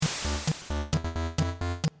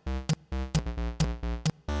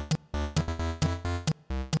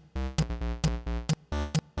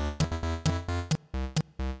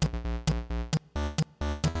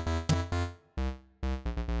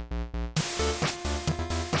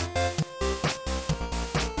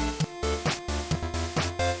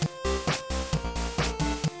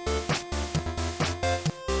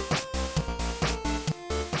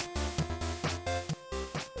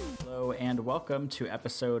welcome to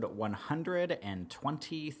episode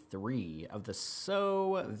 123 of the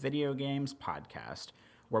So Video Games podcast,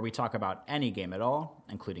 where we talk about any game at all,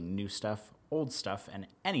 including new stuff, old stuff, and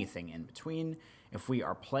anything in between. If we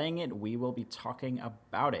are playing it, we will be talking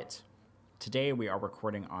about it. Today we are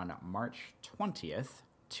recording on March 20th,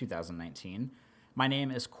 2019. My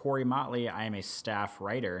name is Corey Motley. I am a staff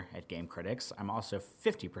writer at Game Critics. I'm also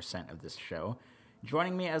 50% of this show.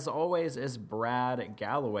 Joining me, as always, is Brad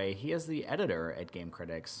Galloway. He is the editor at Game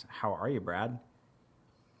Critics. How are you, Brad?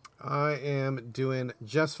 I am doing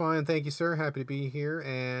just fine. Thank you, sir. Happy to be here.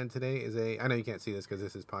 And today is I know you can't see this because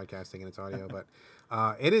this is podcasting and it's audio, but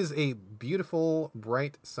it is a beautiful,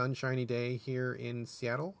 bright, sunshiny day here in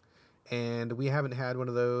Seattle. And we haven't had one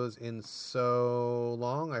of those in so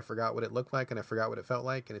long. I forgot what it looked like and I forgot what it felt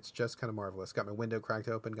like. And it's just kind of marvelous. Got my window cracked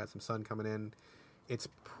open, got some sun coming in. It's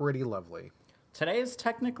pretty lovely. Today is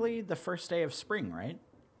technically the first day of spring, right?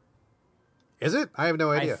 Is it? I have no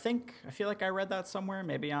idea. I feel like I read that somewhere,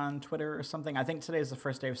 maybe on Twitter or something. I think today is the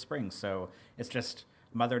first day of spring, so it's just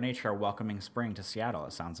Mother Nature welcoming spring to Seattle,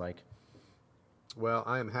 it sounds like. Well,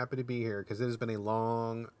 I am happy to be here because it has been a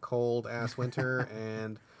long, cold-ass winter,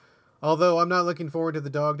 and although I'm not looking forward to the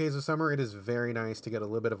dog days of summer, it is very nice to get a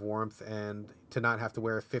little bit of warmth and to not have to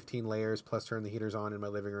wear 15 layers plus turn the heaters on in my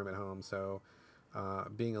living room at home, so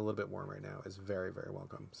being a little bit warm right now is very, very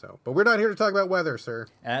welcome. But we're not here to talk about weather, sir.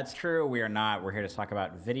 That's true. We are not. We're here to talk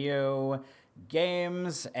about video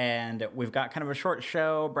games, and we've got kind of a short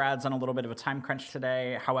show. Brad's on a little bit of a time crunch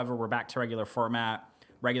today. However, we're back to regular format,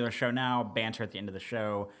 regular show now, banter at the end of the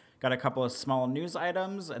show. Got a couple of small news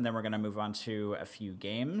items, and then we're going to move on to a few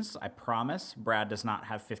games. I promise Brad does not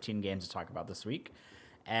have 15 games to talk about this week.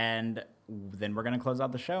 And then we're going to close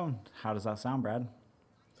out the show. How does that sound, Brad?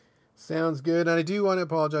 Sounds good. And I do want to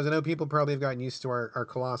apologize. I know people probably have gotten used to our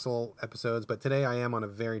Colossal episodes, but today I am on a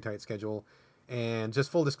very tight schedule. And just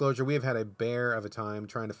full disclosure, we have had a bear of a time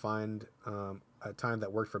trying to find a time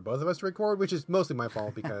that worked for both of us to record, which is mostly my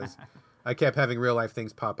fault because I kept having real life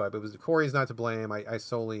things pop up. It was Corey's not to blame. I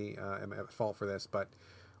solely am at fault for this, but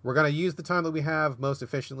we're going to use the time that we have most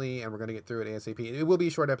efficiently, and we're going to get through it ASAP. It will be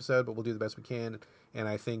a short episode, but we'll do the best we can. And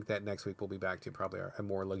I think that next week we'll be back to probably a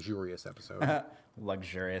more luxurious episode.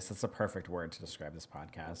 Luxurious. That's a perfect word to describe this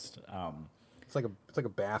podcast. It's like a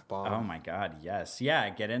bath bomb. Oh my God, yes. Yeah,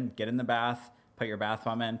 get in the bath, put your bath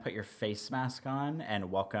bomb in, put your face mask on,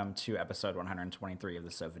 and welcome to episode 123 of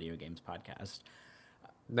the So Video Games podcast.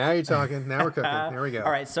 Now you're talking. Now we're cooking. There we go.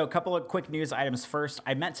 All right, so a couple of quick news items first.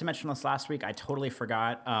 I meant to mention this last week. I totally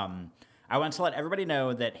forgot. I want to let everybody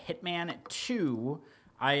know that Hitman 2,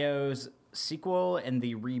 IO's sequel and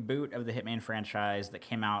the reboot of the Hitman franchise that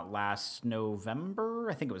came out last November.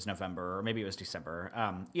 I think it was November, or maybe it was December.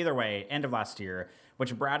 Either way, end of last year,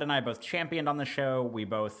 which Brad and I both championed on the show. We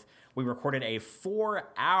recorded a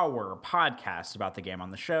 4-hour podcast about the game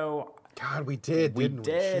on the show. God, we did,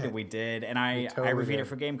 didn't we? We did. And I reviewed it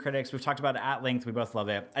for Game Critics. We've talked about it at length. We both love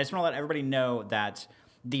it. I just want to let everybody know that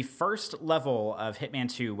the first level of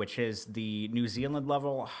Hitman 2, which is the New Zealand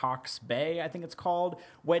level, Hawke's Bay, I think it's called,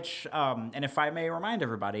 which, and if I may remind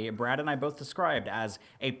everybody, Brad and I both described as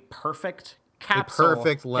a perfect capsule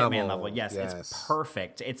perfect level. Hitman level. Yes, it's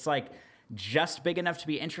perfect. It's like just big enough to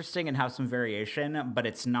be interesting and have some variation, but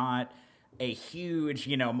it's not a huge,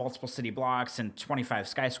 multiple city blocks and 25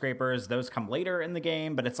 skyscrapers. Those come later in the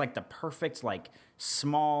game, but it's like the perfect,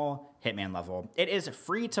 small Hitman level. It is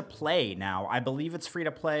free to play now. I believe it's free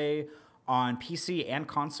to play on PC and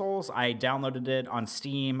consoles. I downloaded it on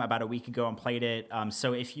Steam about a week ago and played it.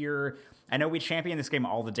 So I know we champion this game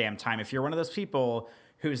all the damn time. If you're one of those people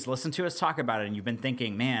who's listened to us talk about it and you've been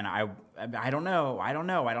thinking, man, I don't know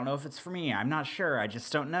if it's for me. I'm not sure. I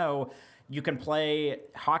just don't know. You can play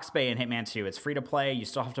Hawke's Bay in Hitman 2. It's free to play. You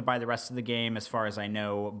still have to buy the rest of the game as far as I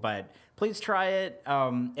know, but please try it.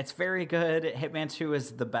 It's very good. Hitman 2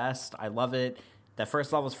 is the best. I love it. That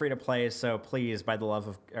first level is free to play, so please, for the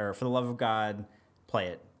love of God, play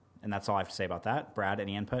it. And that's all I have to say about that. Brad,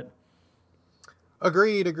 any input?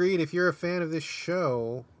 Agreed. If you're a fan of this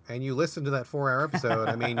show and you listen to that 4-hour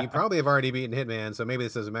episode, you probably have already beaten Hitman, so maybe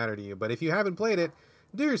this doesn't matter to you. But if you haven't played it,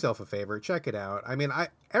 do yourself a favor, check it out.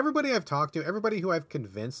 Everybody I've talked to, everybody who I've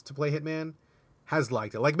convinced to play Hitman has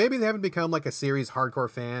liked it. Maybe they haven't become a series hardcore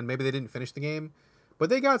fan, maybe they didn't finish the game, but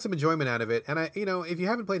they got some enjoyment out of it. And if you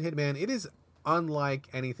haven't played Hitman, it is unlike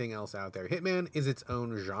anything else out there. Hitman is its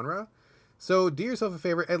own genre. So do yourself a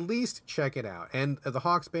favor, at least check it out. And the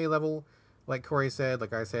Hawke's Bay level, like Corey said,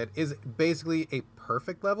 like I said, is basically a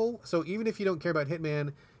perfect level. So even if you don't care about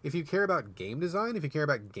Hitman, if you care about game design, if you care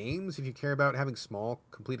about games, if you care about having small,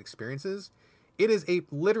 complete experiences, it is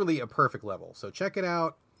literally a perfect level. So check it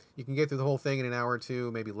out. You can get through the whole thing in an hour or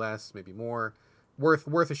two, maybe less, maybe more.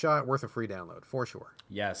 Worth a shot, worth a free download, for sure.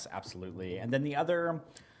 Yes, absolutely. And then the other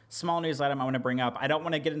small news item I want to bring up, I don't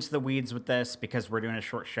want to get into the weeds with this because we're doing a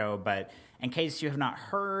short show, but in case you have not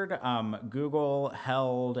heard, Google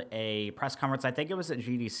held a press conference. I think it was at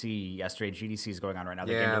GDC yesterday. GDC is going on right now.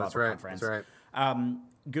 The Game Developer Conference. That's right.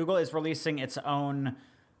 Google is releasing its own,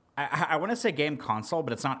 I want to say game console,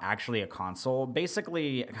 but it's not actually a console.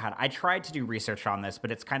 Basically, God, I tried to do research on this,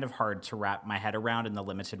 but it's kind of hard to wrap my head around in the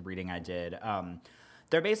limited reading I did.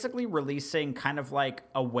 They're basically releasing kind of like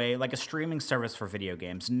a streaming service for video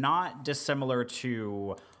games, not dissimilar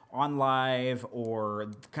to OnLive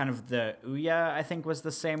or kind of the Ouya, I think was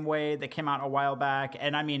the same way that came out a while back.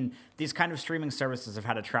 And I mean, these kind of streaming services have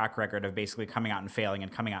had a track record of basically coming out and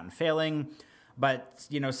failing. But,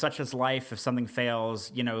 such as life, if something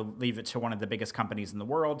fails, leave it to one of the biggest companies in the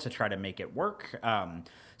world to try to make it work.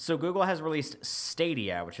 So Google has released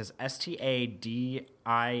Stadia, which is Stadia,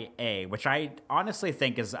 which I honestly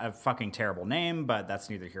think is a fucking terrible name, but that's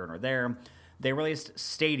neither here nor there. They released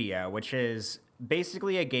Stadia, which is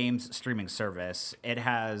basically a games streaming service.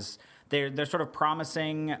 They're sort of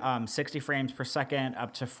promising 60 frames per second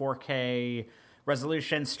up to 4K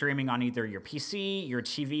resolution streaming on either your PC, your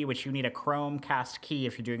TV, which you need a Chromecast key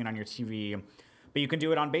if you're doing it on your TV. But you can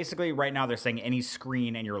do it on basically right now they're saying any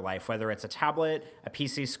screen in your life, whether it's a tablet, a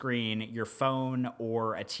PC screen, your phone,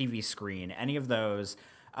 or a TV screen, any of those.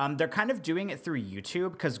 They're kind of doing it through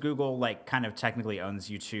YouTube because Google kind of technically owns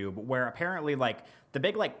YouTube, where apparently the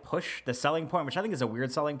big push, the selling point, which I think is a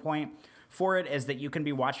weird selling point for it, is that you can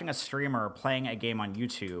be watching a streamer playing a game on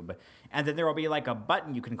YouTube, and then there will be a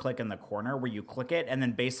button you can click in the corner where you click it, and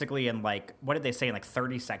then basically in what did they say, in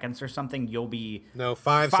 30 seconds or something, you'll be... No,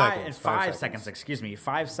 5 seconds. In 5 seconds, excuse me,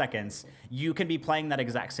 5 seconds, you can be playing that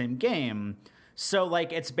exact same game. So,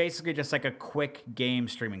 it's basically just a quick game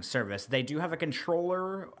streaming service. They do have a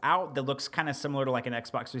controller out that looks kind of similar to an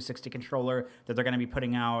Xbox 360 controller that they're going to be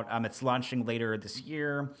putting out. It's launching later this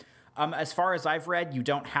year. As far as I've read, you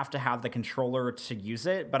don't have to have the controller to use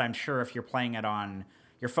it, but I'm sure if you're playing it on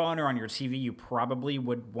your phone or on your TV, you probably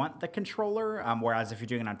would want the controller, whereas if you're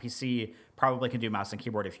doing it on PC, probably can do mouse and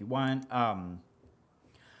keyboard if you want.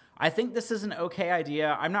 I think this is an okay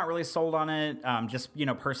idea. I'm not really sold on it.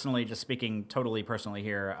 Personally, just speaking totally personally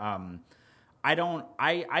here.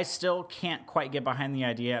 I still can't quite get behind the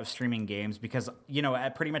idea of streaming games because,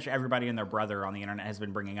 pretty much everybody and their brother on the internet has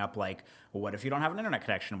been bringing up well, what if you don't have an internet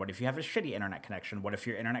connection? What if you have a shitty internet connection? What if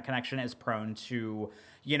your internet connection is prone to,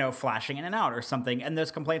 flashing in and out or something? And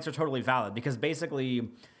those complaints are totally valid because basically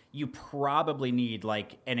you probably need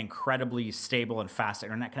an incredibly stable and fast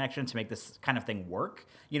internet connection to make this kind of thing work.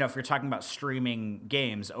 If you're talking about streaming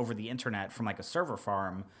games over the internet from a server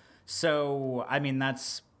farm. So, I mean,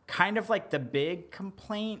 that's kind of the big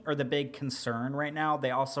complaint or the big concern right now.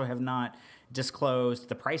 They also have not disclosed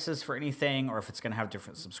the prices for anything or if it's going to have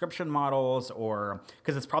different subscription models or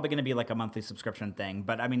because it's probably going to be a monthly subscription thing.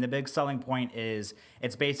 But I mean, the big selling point is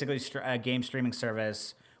it's basically a game streaming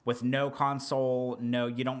service with no console. No,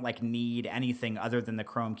 you don't need anything other than the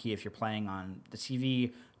Chrome key if you're playing on the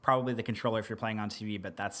TV, probably the controller if you're playing on TV,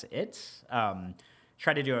 but that's it.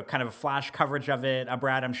 Try to do a kind of a flash coverage of it.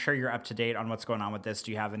 Brad, I'm sure you're up to date on what's going on with this.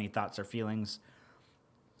 Do you have any thoughts or feelings?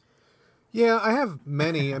 Yeah, I have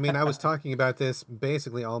many. I mean, I was talking about this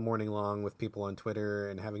basically all morning long with people on Twitter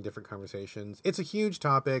and having different conversations. It's a huge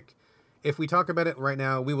topic. If we talk about it right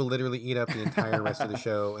now, we will literally eat up the entire rest of the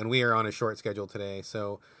show, and we are on a short schedule today.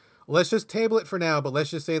 So let's just table it for now, but let's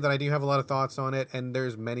just say that I do have a lot of thoughts on it, and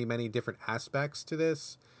there's many, many different aspects to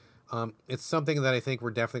this. It's something that I think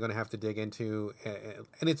we're definitely going to have to dig into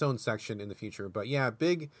in its own section in the future. But yeah,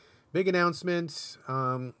 big announcement.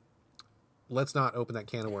 Let's not open that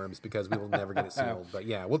can of worms because we will never get it sealed. But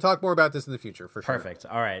yeah, we'll talk more about this in the future for sure. Perfect.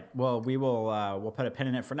 All right. Well, we will we'll put a pin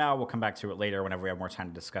in it for now. We'll come back to it later whenever we have more time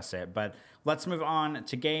to discuss it. But let's move on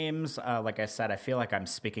to games. Like I said, I feel like I'm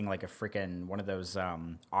speaking like a freaking one of those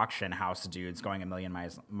auction house dudes going a million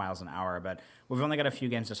miles an hour. But we've only got a few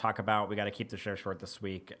games to talk about. We got to keep the show short this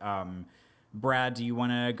week. Brad, do you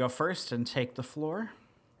want to go first and take the floor?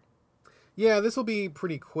 Yeah, this will be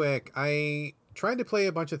pretty quick. I tried to play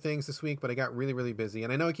a bunch of things this week, but I got really, really busy.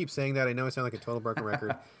 And I know I keep saying that. I know I sound like a total broken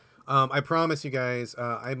record. I promise you guys,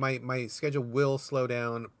 my schedule will slow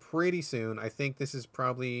down pretty soon. I think this is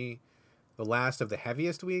probably the last of the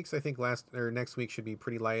heaviest weeks. I think next week should be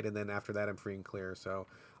pretty light, and then after that I'm free and clear. So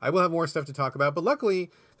I will have more stuff to talk about. But luckily,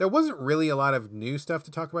 there wasn't really a lot of new stuff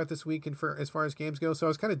to talk about this week as far as games go. So I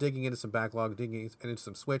was kind of digging into some backlog, digging into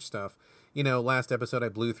some Switch stuff. Last episode I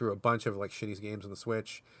blew through a bunch of shitty games on the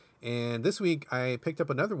Switch. And this week, I picked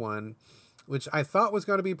up another one, which I thought was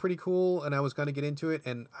going to be pretty cool, and I was going to get into it,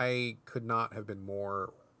 and I could not have been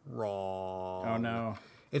more wrong. Oh no.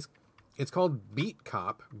 It's called Beat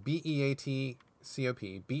Cop, Beatcop,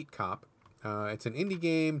 Beat Cop. It's an indie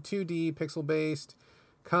game, 2D, pixel based.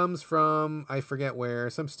 Comes from, I forget where,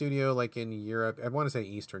 some studio like in Europe. I want to say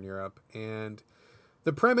Eastern Europe. And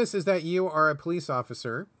the premise is that you are a police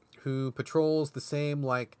officer who patrols the same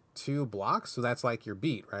like 2 blocks. So that's like your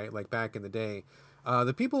beat, right? Like back in the day.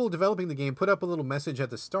 The people developing the game put up a little message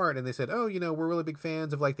at the start and they said, oh, we're really big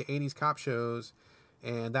fans of like the 80s cop shows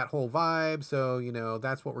and that whole vibe. So,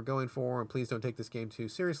 that's what we're going for. And please don't take this game too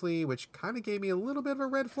seriously, which kind of gave me a little bit of a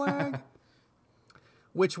red flag.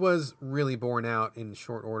 Which was really borne out in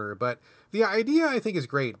short order. But the idea, I think, is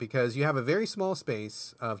great because you have a very small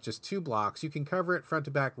space of just 2 blocks. You can cover it front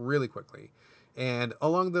to back really quickly. And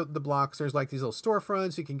along the blocks, there's like these little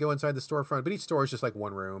storefronts. You can go inside the storefront, but each store is just like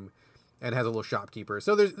one room and has a little shopkeeper.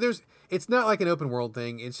 So it's not like an open world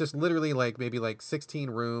thing. It's just literally like maybe like 16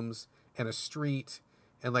 rooms and a street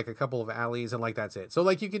and like a couple of alleys and like that's it. So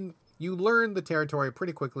like you learn the territory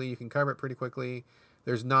pretty quickly. You can cover it pretty quickly.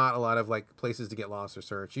 There's not a lot of like places to get lost or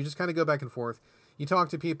search. You just kind of go back and forth. You talk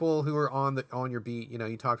to people who are on your beat.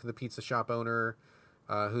 You talk to the pizza shop owner,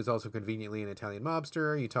 who's also conveniently an Italian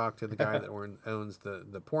mobster. You talk to the guy that owns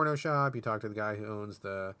the porno shop. You talk to the guy who owns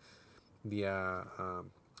the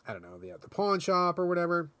pawn shop or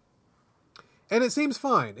whatever. And it seems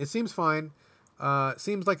fine. Seems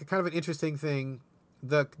like a kind of an interesting thing.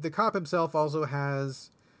 The cop himself also has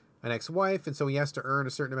an ex-wife, and so he has to earn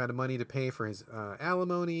a certain amount of money to pay for his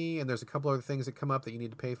alimony, and there's a couple other things that come up that you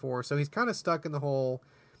need to pay for. So he's kind of stuck in the whole,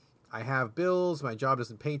 I have bills, my job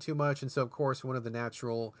doesn't pay too much, and so, of course, one of the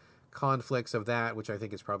natural conflicts of that, which I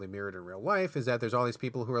think is probably mirrored in real life, is that there's all these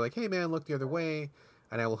people who are like, hey, man, look the other way,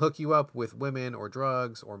 and I will hook you up with women or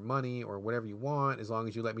drugs or money or whatever you want as long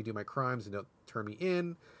as you let me do my crimes and don't turn me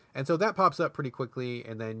in. And so that pops up pretty quickly,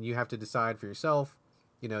 and then you have to decide for yourself,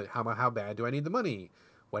 how bad do I need the money?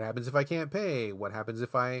 What happens if I can't pay? What happens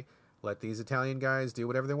if I let these Italian guys do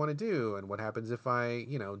whatever they want to do? And what happens if I,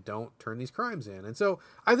 don't turn these crimes in? And so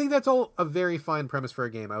I think that's all a very fine premise for a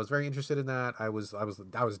game. I was very interested in that. I was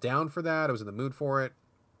down for that. I was in the mood for it.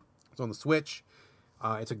 It's on the Switch.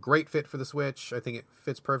 It's a great fit for the Switch. I think it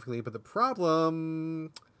fits perfectly. But the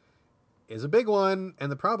problem is a big one. And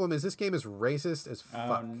the problem is this game is racist as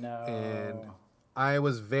fuck. Oh, no. And I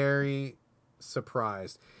was very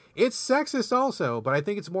surprised. It's sexist also, but I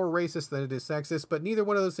think it's more racist than it is sexist, but neither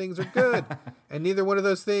one of those things are good. And neither one of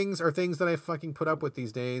those things are things that I fucking put up with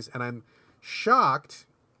these days, and I'm shocked.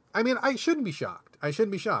 I mean, I shouldn't be shocked. I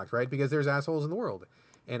shouldn't be shocked, right? Because there's assholes in the world,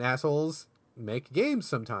 and assholes make games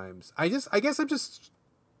sometimes. I guess I'm just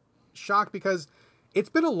shocked because it's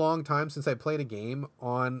been a long time since I played a game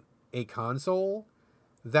on a console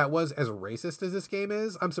that was as racist as this game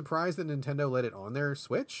is. I'm surprised that Nintendo let it on their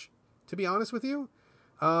Switch, to be honest with you.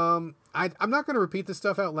 I'm not going to repeat this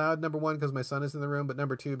stuff out loud, number one, because my son is in the room, but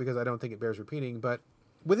number two, because I don't think it bears repeating. But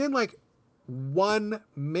within like 1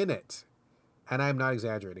 minute, and I'm not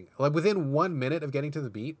exaggerating, like within 1 minute of getting to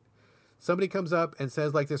the beat, somebody comes up and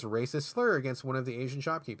says like this racist slur against one of the Asian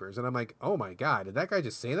shopkeepers. And I'm like, oh my God, did that guy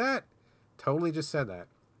just say that? Totally just said that.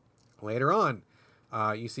 Later on,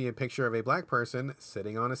 you see a picture of a black person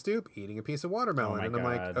sitting on a stoop eating a piece of watermelon. Oh my and I'm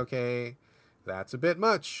like, God. okay, that's a bit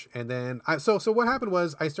much. And then so what happened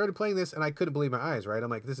was I started playing this and I couldn't believe my eyes, right? I'm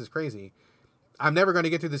like, this is crazy. I'm never going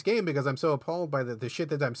to get through this game because I'm so appalled by the shit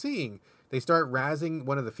that I'm seeing. They start razzing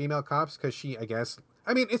one of the female cops because she, I guess,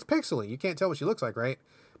 I mean, it's pixely. You can't tell what she looks like, right?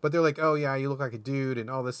 But they're like, oh yeah, you look like a dude and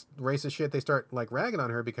all this racist shit. They start like ragging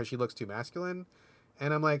on her because she looks too masculine.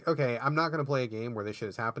 And I'm like, okay, I'm not going to play a game where this shit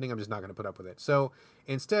is happening. I'm just not going to put up with it. So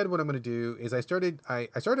instead, what I'm going to do is I started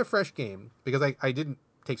a fresh game because I didn't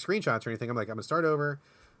take screenshots or anything. I'm like, I'm going to start over.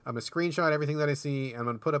 I'm going to screenshot everything that I see. And I'm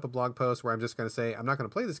going to put up a blog post where I'm just going to say, I'm not going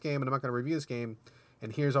to play this game and I'm not going to review this game.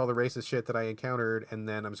 And here's all the racist shit that I encountered. And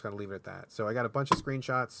then I'm just going to leave it at that. So I got a bunch of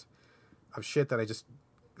screenshots of shit that I just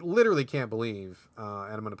literally can't believe.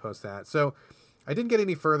 And I'm going to post that. So I didn't get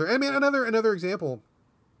any further. I mean, another example,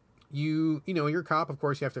 you know, you're a cop. Of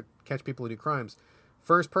course, you have to catch people who do crimes.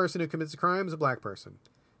 First person who commits a crime is a black person.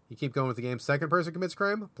 You keep going with the game. Second person commits a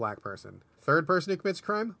crime, black person. Third person who commits a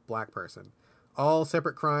crime, black person. All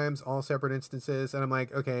separate crimes, all separate instances. And I'm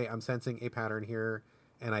like, okay, I'm sensing a pattern here,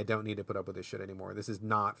 and I don't need to put up with this shit anymore. This is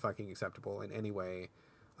not fucking acceptable in any way.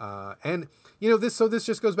 And, you know, this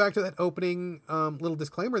just goes back to that opening little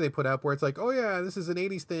disclaimer they put up where it's like, oh, yeah, this is an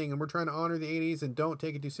 80s thing, and we're trying to honor the 80s and don't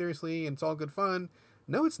take it too seriously, and it's all good fun.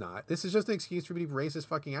 No, it's not. This is just an excuse for me to be racist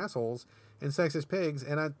fucking assholes and sexist pigs,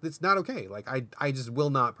 and it's not okay. Like, I just will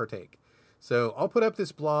not partake. So I'll put up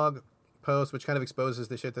this blog post, which kind of exposes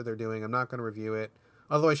the shit that they're doing. I'm not going to review it.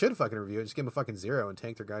 Although I should fucking review it. Just give them a fucking 0 and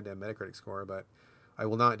tank their goddamn Metacritic score. But I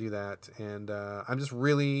will not do that. And I'm just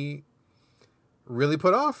really, really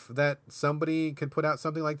put off that somebody could put out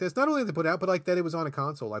something like this. Not only they put out, but like that it was on a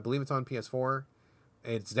console. I believe it's on PS4.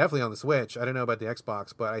 It's definitely on the Switch. I don't know about the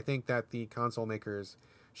Xbox, but I think that the console makers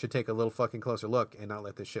should take a little fucking closer look and not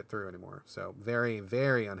let this shit through anymore. So very,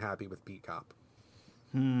 very unhappy with Beat Cop.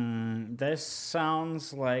 This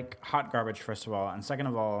sounds like hot garbage, first of all. And second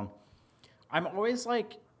of all, I'm always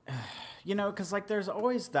like, because like there's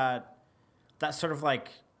always that sort of like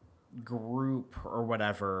group or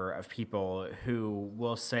whatever of people who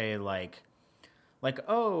will say like,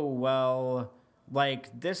 oh, well,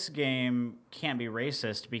 like this game can't be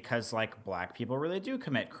racist because like black people really do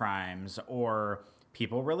commit crimes, or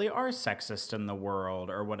people really are sexist in the world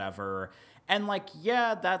or whatever. And like,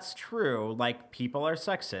 yeah, that's true. Like people are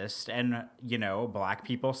sexist and, black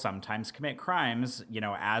people sometimes commit crimes,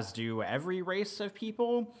 as do every race of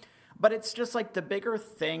people. But it's just like the bigger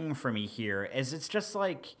thing for me here is it's just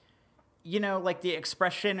like, like the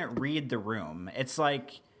expression read the room. It's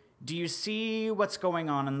like, do you see what's going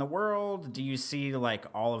on in the world? Do you see like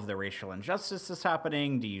all of the racial injustice that's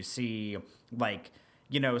happening? Do you see like,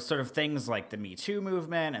 sort of things like the Me Too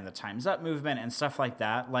movement and the Time's Up movement and stuff like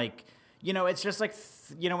that? Like, it's just like,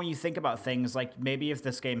 when you think about things like maybe if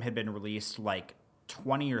this game had been released like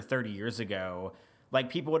 20 or 30 years ago,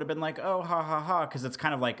 like people would have been like, oh, ha, ha, ha, because it's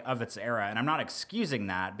kind of like of its era. And I'm not excusing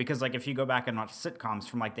that because like if you go back and watch sitcoms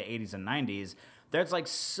from like the 80s and 90s, there's like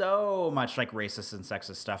so much like racist and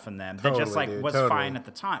sexist stuff in them that just like was fine at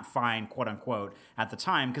the time, fine, quote unquote, at the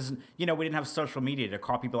time. Because, we didn't have social media to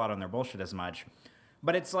call people out on their bullshit as much.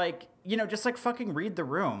 But it's like, just like fucking read the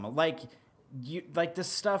room. Like, this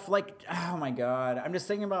stuff, like, oh my God. I'm just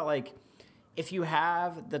thinking about like, if you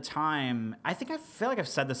have the time, I feel like I've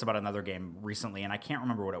said this about another game recently and I can't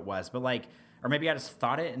remember what it was, but like, or maybe I just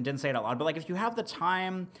thought it and didn't say it out loud, but like if you have the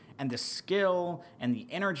time and the skill and the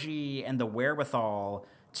energy and the wherewithal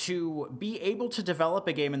to be able to develop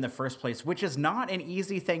a game in the first place, which is not an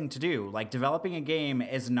easy thing to do. Like developing a game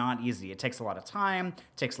is not easy. It takes a lot of time,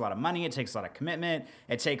 it takes a lot of money, it takes a lot of commitment,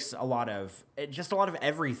 it takes a lot of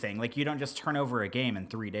everything. Like you don't just turn over a game in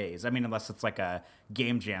 3 days. I mean, unless it's like a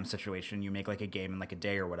game jam situation, you make like a game in like a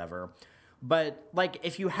day or whatever. But like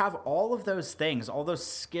if you have all of those things, all those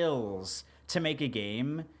skills to make a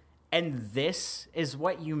game, and this is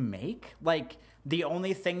what you make, like the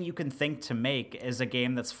only thing you can think to make is a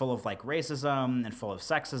game that's full of like racism and full of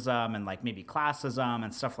sexism and like maybe classism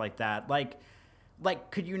and stuff like that. Like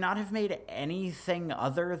could you not have made anything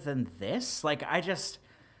other than this? Like I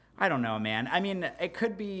don't know, man. I mean, it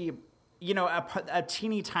could be, a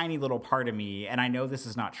teeny tiny little part of me, and I know this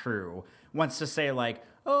is not true, wants to say like,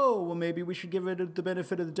 oh, well maybe we should give it the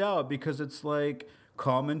benefit of the doubt because it's like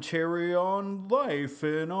commentary on life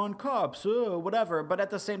and on cops, whatever. But at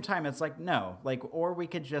the same time, it's like, no, like, or we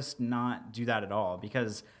could just not do that at all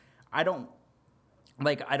because I don't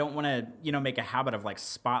want to, make a habit of like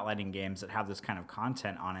spotlighting games that have this kind of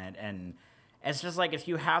content on it. And it's just like, if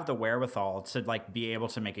you have the wherewithal to like be able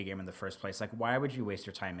to make a game in the first place, like why would you waste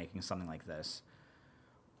your time making something like this?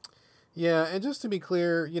 Yeah. And just to be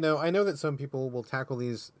clear, I know that some people will tackle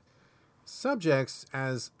these subjects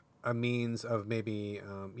as a means of maybe,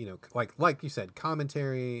 like you said,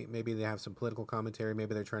 commentary. Maybe they have some political commentary.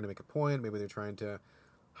 Maybe they're trying to make a point. Maybe they're trying to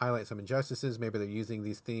highlight some injustices. Maybe they're using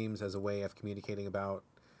these themes as a way of communicating about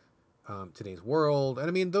today's world. And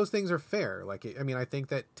I mean, those things are fair. Like, I think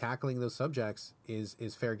that tackling those subjects is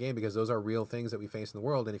fair game because those are real things that we face in the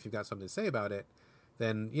world. And if you've got something to say about it,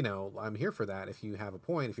 then, I'm here for that. If you have a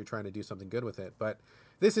point, if you're trying to do something good with it. But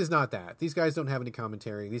this is not that. These guys don't have any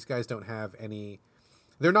commentary. These guys don't have any...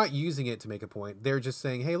 They're not using it to make a point. They're just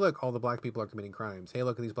saying, hey, look, all the black people are committing crimes. Hey,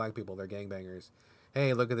 look at these black people. They're gangbangers.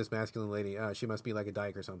 Hey, look at this masculine lady. She must be like a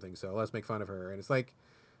dyke or something, so let's make fun of her. And it's like,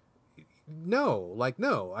 no.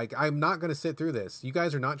 I'm not going to sit through this. You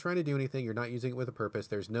guys are not trying to do anything. You're not using it with a purpose.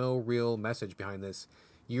 There's no real message behind this.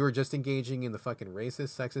 You are just engaging in the fucking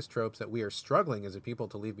racist, sexist tropes that we are struggling as a people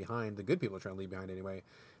to leave behind. The good people are trying to leave behind anyway.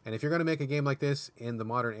 And if you're going to make a game like this in the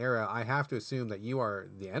modern era, I have to assume that you are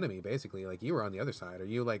the enemy, basically. Like, you are on the other side. Are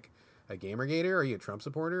you, like, a Gamergater? Are you a Trump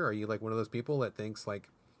supporter? Are you, like, one of those people that thinks, like,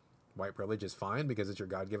 white privilege is fine because it's your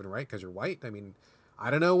God-given right because you're white? I mean, I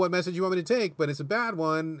don't know what message you want me to take, but it's a bad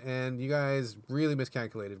one, and you guys really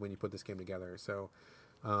miscalculated when you put this game together. So,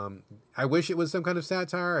 I wish it was some kind of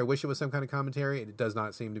satire. I wish it was some kind of commentary. It does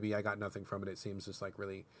not seem to be. I got nothing from it. It seems just like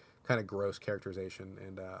really kind of gross characterization,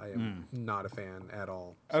 and I am not a fan at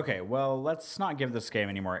all. So. Okay, well, let's not give this game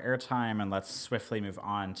any more airtime, and let's swiftly move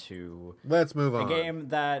on to... Let's move on. A game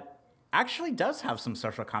that actually does have some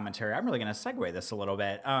social commentary. I'm really going to segue this a little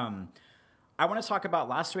bit. I want to talk about,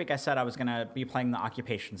 last week I said I was going to be playing The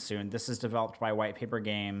Occupation soon. This is developed by White Paper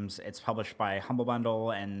Games. It's published by Humble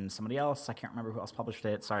Bundle and somebody else. I can't remember who else published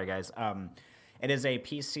it. Sorry, guys. It is a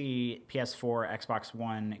PC, PS4, Xbox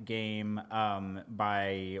One game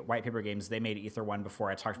by White Paper Games. They made Ether 1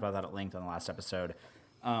 before. I talked about that at length in the last episode.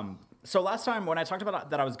 So last time when I talked about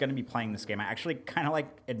that I was going to be playing this game, I actually kind of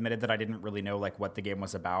admitted that I didn't really know what the game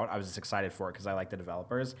was about. I was just excited for it because I like the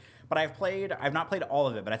developers. But I've not played all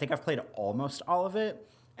of it, but I think I've played almost all of it.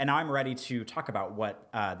 And now I'm ready to talk about what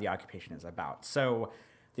The Occupation is about. So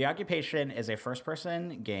The Occupation is a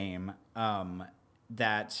first-person game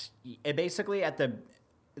that it basically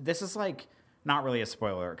this is not really a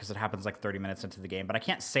spoiler because it happens 30 minutes into the game, but I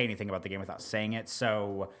can't say anything about the game without saying it.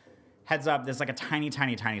 So heads up, there's a tiny,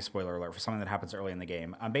 tiny, tiny spoiler alert for something that happens early in the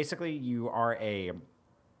game. Basically, you are a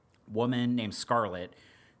woman named Scarlett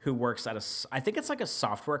who works at I think it's a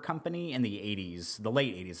software company in the 80s, the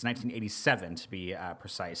late 80s, 1987 to be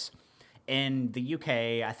precise. In the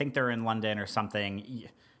UK, I think they're in London or something.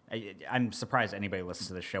 I'm surprised anybody listens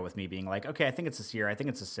to this show with me being okay, I think it's this year, I think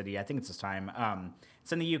it's this city, I think it's this time.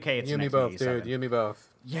 It's in the UK, it's you and me both, dude. You and me both.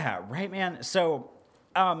 Yeah, right, man. So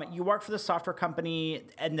you work for the software company.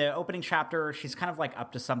 In the opening chapter, she's kind of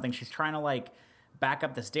up to something. She's trying to back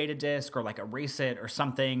up this data disk or erase it or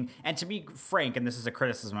something. And to be frank, and this is a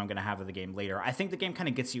criticism I'm going to have of the game later, I think the game kind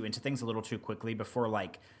of gets you into things a little too quickly before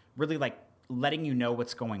really letting you know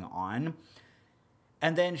what's going on.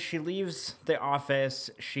 And then she leaves the office.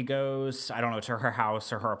 She goes, I don't know, to her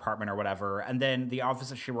house or her apartment or whatever. And then the office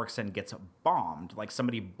that she works in gets bombed.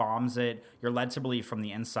 Somebody bombs it. You're led to believe from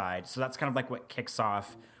the inside. So that's kind of what kicks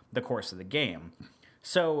off the course of the game.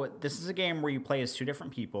 So this is a game where you play as two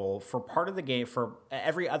different people. For part of the game, for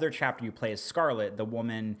every other chapter, you play as Scarlett, the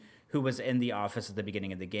woman who was in the office at the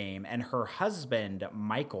beginning of the game. And her husband,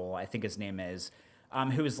 Michael, I think his name is,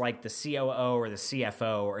 who is the COO or the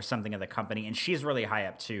CFO or something of the company, and she's really high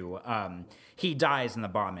up too. He dies in the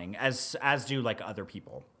bombing, as do other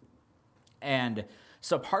people. And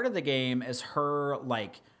so part of the game is her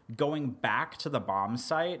going back to the bomb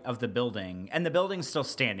site of the building, and the building's still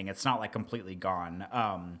standing. It's not completely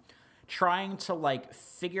gone. Trying to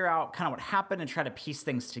figure out kind of what happened and try to piece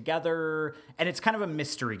things together. And it's kind of a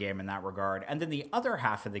mystery game in that regard. And then the other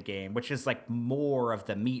half of the game, which is more of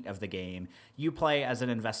the meat of the game, you play as an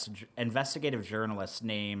investigative journalist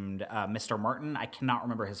named Mr. Martin. I cannot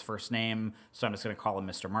remember his first name, so I'm just going to call him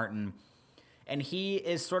Mr. Martin. And he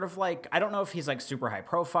is sort of I don't know if he's super high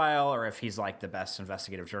profile or if he's the best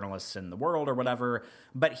investigative journalist in the world or whatever,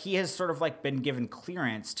 but he has sort of been given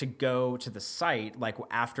clearance to go to the site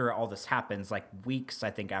after all this happens, weeks,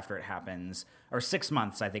 I think, after it happens, or 6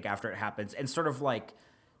 months, I think, after it happens, and sort of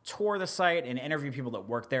tour the site and interview people that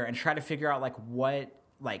work there and try to figure out what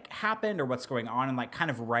happened or what's going on and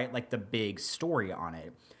kind of write the big story on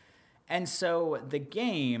it. And so the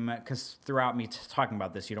game, because throughout me talking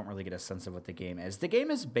about this, you don't really get a sense of what the game is. The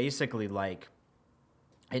game is basically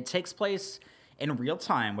it takes place in real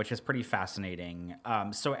time, which is pretty fascinating.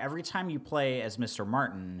 So every time you play as Mr.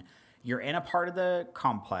 Martin, you're in a part of the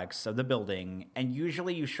complex of the building, and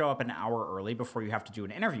usually you show up an hour early before you have to do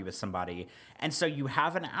an interview with somebody. And so you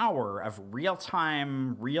have an hour of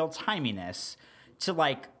real-timiness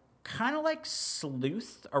to kind of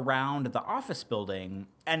sleuth around the office building.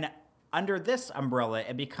 And under this umbrella,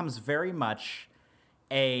 it becomes very much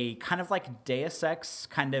a kind of Deus Ex,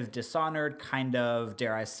 kind of Dishonored, kind of,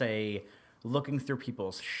 dare I say, looking through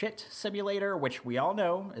people's shit simulator, which we all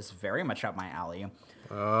know is very much up my alley.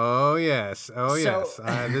 Oh yes, yes.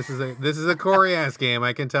 This is a Corey-ass game.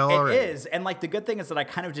 I can tell already. It is, and the good thing is that I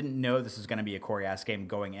kind of didn't know this was going to be a Corey-ass game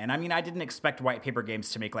going in. I mean, I didn't expect White Paper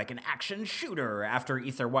Games to make an action shooter after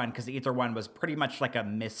Ether 1, because Ether 1 was pretty much a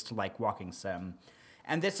mist walking sim.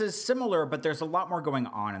 And this is similar, but there's a lot more going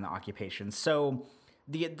on in The Occupation. So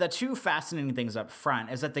the two fascinating things up front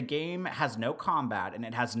is that the game has no combat, and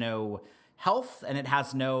it has no health, and it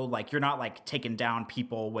has no, you're not, taking down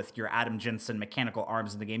people with your Adam Jensen mechanical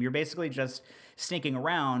arms in the game. You're basically just sneaking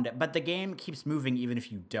around, but the game keeps moving even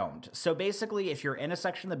if you don't. So basically, if you're in a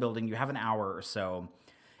section of the building, you have an hour or so,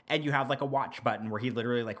 and you have, a watch button where he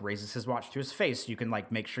literally, raises his watch to his face so you can,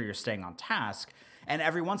 make sure you're staying on task. And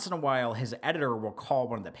every once in a while, his editor will call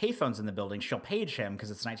one of the payphones in the building. She'll page him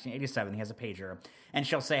because it's 1987. He has a pager. And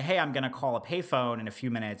she'll say, hey, I'm going to call a payphone in a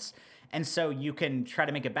few minutes. And so you can try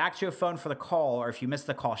to make it back to a phone for the call. Or if you miss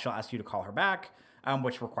the call, she'll ask you to call her back,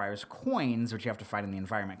 which requires coins, which you have to find in the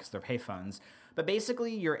environment because they're payphones. But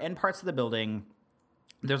basically, you're in parts of the building.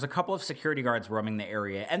 There's a couple of security guards roaming the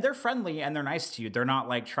area. And they're friendly and they're nice to you. They're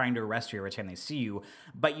not trying to arrest you every time they see you.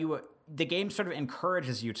 But the game sort of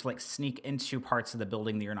encourages you to like sneak into parts of the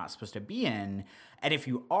building that you're not supposed to be in. And if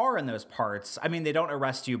you are in those parts, I mean, they don't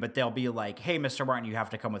arrest you, but they'll be like, hey, Mr. Martin, you have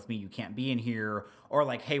to come with me. You can't be in here. Or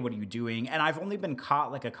like, hey, what are you doing? And I've only been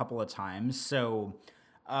caught like a couple of times. So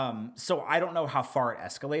I don't know how far it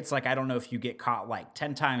escalates. Like, I don't know if you get caught like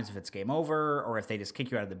 10 times, if it's game over, or if they just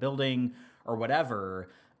kick you out of the building or whatever.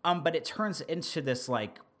 But it turns into this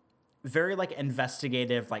like very like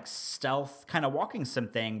investigative, like stealth kind of walking sim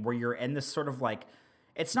thing where you're in this sort of like,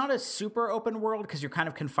 it's not a super open world because you're kind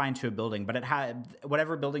of confined to a building, but it had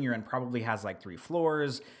whatever building you're in probably has like 3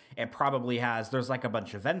 floors. It probably has, there's like a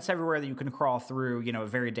bunch of vents everywhere that you can crawl through, you know,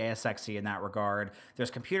 very Deus Ex-y in that regard. There's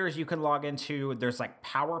computers you can log into. There's like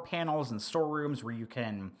power panels and storerooms where you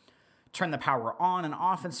can turn the power on and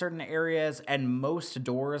off in certain areas. And most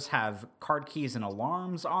doors have card keys and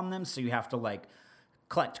alarms on them. So you have to like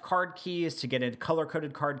collect card keys to get in,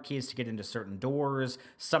 color-coded card keys to get into certain doors.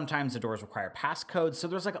 Sometimes the doors require passcodes. So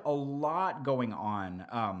there's like a lot going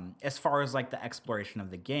on as far as like the exploration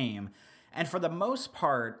of the game. And for the most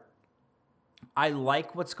part, I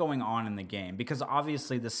like what's going on in the game because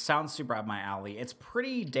obviously this sounds super up my alley. It's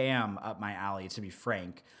pretty damn up my alley, to be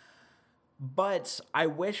frank. But I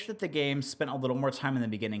wish that the game spent a little more time in the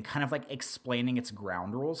beginning kind of like explaining its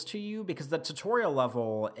ground rules to you, because the tutorial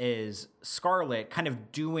level is Scarlet kind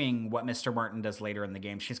of doing what Mr. Martin does later in the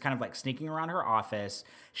game. She's kind of like sneaking around her office.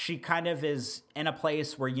 She kind of is in a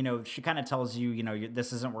place where, you know, she kind of tells you, you know,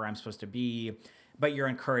 this isn't where I'm supposed to be, but you're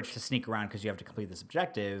encouraged to sneak around because you have to complete this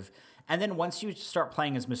objective. And then once you start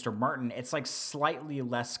playing as Mr. Martin, it's like slightly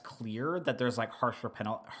less clear that there's like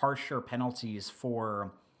harsher penalties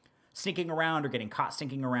for sneaking around or getting caught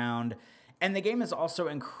sneaking around. And the game is also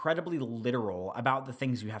incredibly literal about the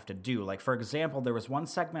things you have to do. Like, for example, there was one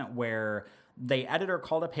segment where the editor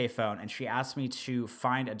called a payphone and she asked me to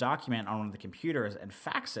find a document on one of the computers and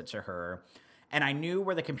fax it to her. And I knew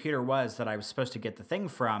where the computer was that I was supposed to get the thing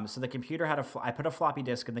from. So the computer had I put a floppy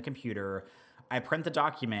disk in the computer. I print the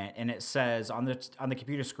document and it says on the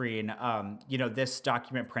computer screen, you know, this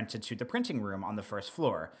document printed to the printing room on the first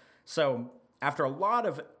floor. So after a lot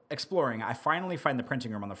of exploring, I finally find the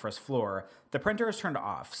printing room on the first floor. The printer is turned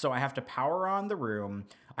off, so I have to power on the room.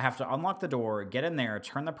 I have to unlock the door, get in there,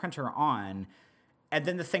 turn the printer on, and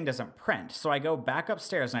then the thing doesn't print. So I go back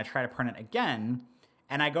upstairs and I try to print it again,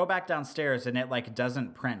 and I go back downstairs and it like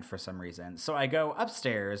doesn't print for some reason. So I go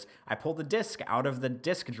upstairs, I pull the disk out of the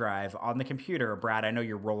disk drive on the computer. Brad, I know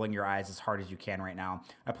you're rolling your eyes as hard as you can right now.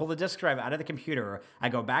 I pull the disk drive out of the computer. I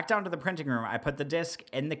go back down to the printing room. I put the disk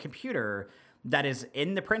in the computer that is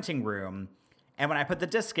in the printing room. And when I put the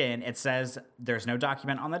disk in, it says there's no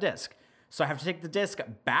document on the disk. So I have to take the disk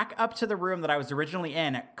back up to the room that I was originally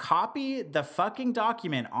in, copy the fucking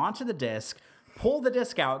document onto the disk, pull the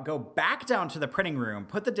disk out, go back down to the printing room,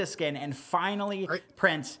 put the disk in, and finally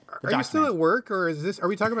print the document. Are you still at work, or are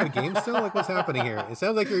we talking about a game still? Like, what's happening here? It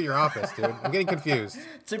sounds like you're at your office, dude. I'm getting confused.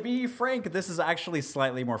 To be frank, this is actually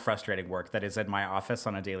slightly more frustrating work that is in my office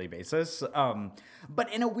on a daily basis.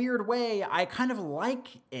 But in a weird way, I kind of like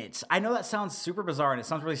it. I know that sounds super bizarre and it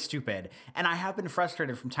sounds really stupid. And I have been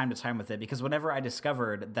frustrated from time to time with it because whenever I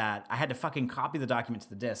discovered that I had to fucking copy the document to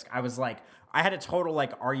the disk, I was like, I had a total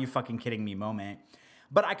like, are you fucking kidding me moment.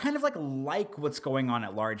 But I kind of like what's going on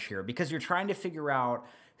at large here because you're trying to figure out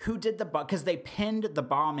who did because they pinned the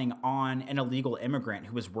bombing on an illegal immigrant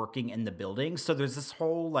who was working in the building. So there's this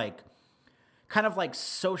whole like kind of like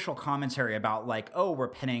social commentary about like, oh, we're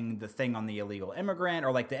pinning the thing on the illegal immigrant,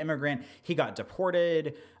 or like the immigrant, he got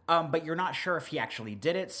deported, but you're not sure if he actually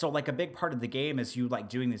did it. So like a big part of the game is you like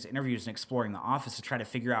doing these interviews and exploring the office to try to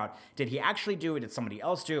figure out, did he actually do it? Did somebody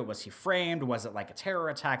else do it? Was he framed? Was it like a terror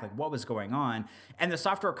attack? Like what was going on? And the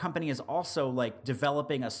software company is also like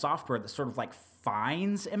developing a software that sort of like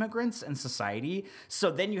finds immigrants in society.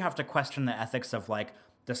 So then you have to question the ethics of like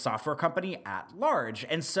the software company at large.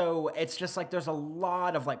 And so it's just like there's a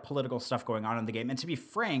lot of like political stuff going on in the game. And to be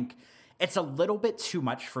frank, it's a little bit too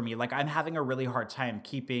much for me. Like I'm having a really hard time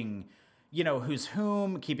keeping, you know, who's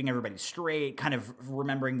whom, keeping everybody straight, kind of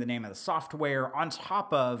remembering the name of the software on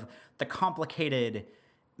top of the complicated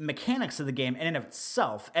mechanics of the game in and of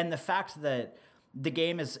itself. And the fact that the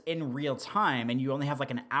game is in real time and you only have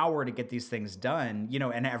like an hour to get these things done, you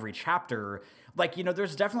know, in every chapter. Like, you know,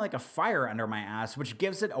 there's definitely like a fire under my ass, which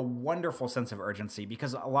gives it a wonderful sense of urgency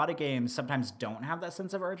because a lot of games sometimes don't have that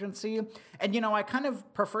sense of urgency. And, you know, I kind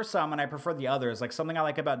of prefer some and I prefer the others. Like something I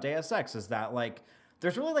like about Deus Ex is that like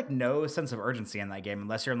there's really like no sense of urgency in that game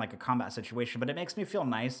unless you're in like a combat situation, but it makes me feel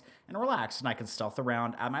nice and relaxed and I can stealth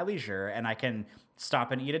around at my leisure and I can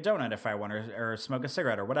stop and eat a donut if I want or smoke a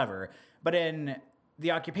cigarette or whatever. But in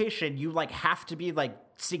The Occupation, you like have to be like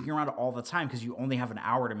sneaking around all the time because you only have an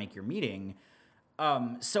hour to make your meeting.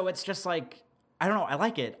 So it's just like, I don't know. I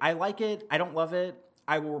like it. I don't love it.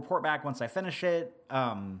 I will report back once I finish it.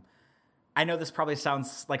 I know this probably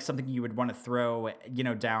sounds like something you would want to throw,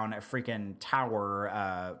 down a freaking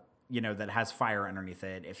tower, that has fire underneath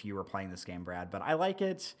it if you were playing this game, Brad. But I like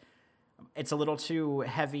it. It's a little too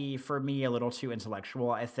heavy for me, a little too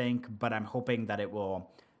intellectual, I think. But I'm hoping that it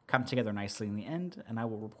will come together nicely in the end, and I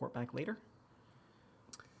will report back later.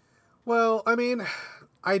 Well, I mean,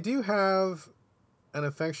 I do have an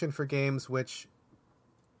affection for games which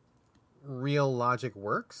real logic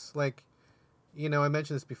works. Like, I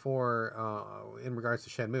mentioned this before in regards to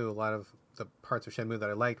Shenmue. A lot of the parts of Shenmue that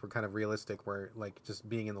I liked were kind of realistic, where like just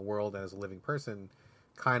being in the world as a living person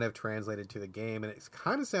kind of translated to the game, and it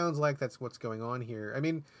kind of sounds like that's what's going on here. I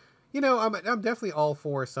mean, I'm definitely all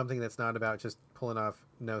for something that's not about just pulling off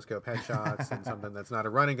no-scope headshots and something that's not a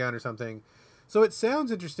running gun or something. So it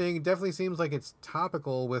sounds interesting. It definitely seems like it's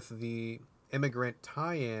topical with the immigrant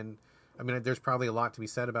tie-in. I mean, there's probably a lot to be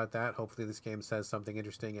said about that. Hopefully this game says something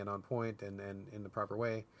interesting and on point and in the proper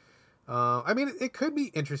way. I mean, it could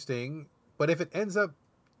be interesting, but if it ends up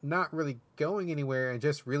not really going anywhere and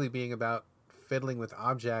just really being about fiddling with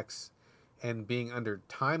objects and being under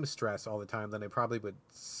time stress all the time, then I probably would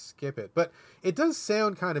skip it. But it does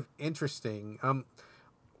sound kind of interesting.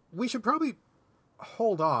 We should probably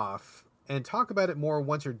hold off and talk about it more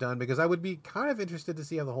once you're done, because I would be kind of interested to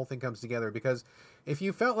see how the whole thing comes together. Because if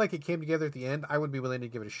you felt like it came together at the end, I would be willing to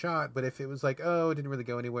give it a shot. But if it was like, oh, it didn't really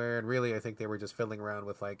go anywhere, and really I think they were just fiddling around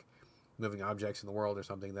with like moving objects in the world or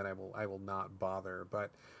something, then I will not bother.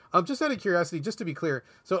 But just out of curiosity, just to be clear,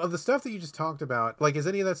 so of the stuff that you just talked about, like, is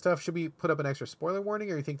any of that stuff, should we put up an extra spoiler warning,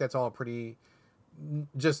 or you think that's all pretty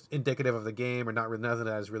just indicative of the game, or not, nothing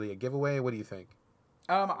that is really a giveaway? What do you think?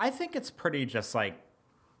 I think it's pretty just like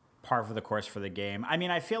par for the course for the game. I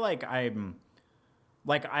mean, I feel like I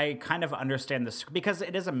kind of understand this because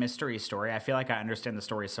it is a mystery story. I feel like I understand the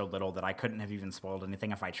story so little that I couldn't have even spoiled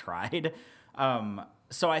anything if I tried.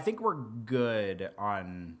 So I think we're good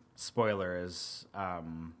on spoilers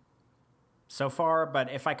so far.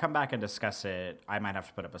 But if I come back and discuss it, I might have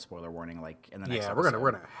to put up a spoiler warning like in the next episode.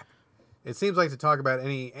 we're gonna. It seems like to talk about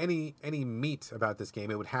any meat about this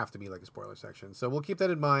game, it would have to be like a spoiler section. So we'll keep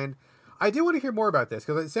that in mind. I do want to hear more about this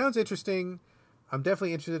because it sounds interesting. I'm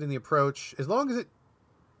definitely interested in the approach. As long as it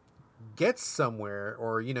gets somewhere,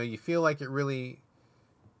 or you feel like it really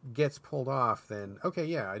gets pulled off, then okay,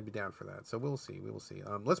 yeah, I'd be down for that. So we will see.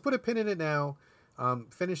 Let's put a pin in it now.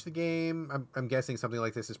 Finish the game. I'm guessing something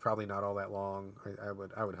like this is probably not all that long. I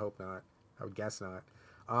would hope not. I would guess not.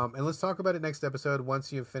 And let's talk about it next episode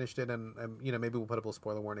once you've finished it, and maybe we'll put up a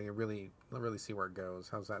spoiler warning and really see where it goes.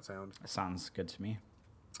 How's that sound? Sounds good to me.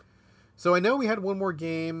 So I know we had one more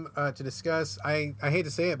game to discuss. I hate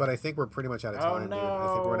to say it, but I think we're pretty much out of time, no. dude.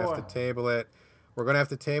 I think we're going to have to table it. We're going to have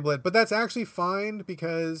to table it. But that's actually fine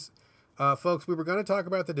because, folks, we were going to talk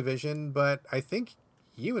about The Division, but I think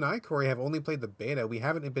you and I, Corey, have only played the beta. We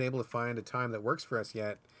haven't been able to find a time that works for us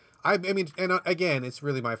yet. I mean, and again, it's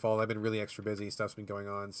really my fault. I've been really extra busy. Stuff's been going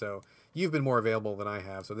on. So you've been more available than I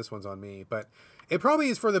have. So this one's on me. But it probably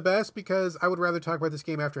is for the best because I would rather talk about this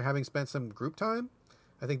game after having spent some group time.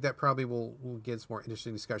 I think that probably will get some more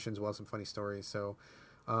interesting discussions, well, some funny stories. So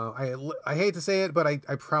I hate to say it, but I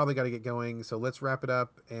probably got to get going. So let's wrap it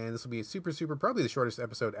up. And this will be a super, probably the shortest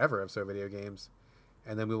episode ever of So Video Games.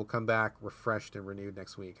 And then we will come back refreshed and renewed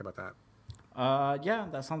next week. How about that? Yeah,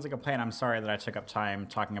 that sounds like a plan. I'm sorry that I took up time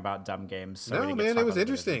talking about dumb games. So no, man, it was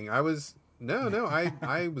interesting. I was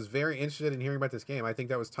very interested in hearing about this game. I think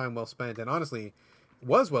that was time well spent, and honestly,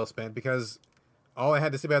 was well spent because all I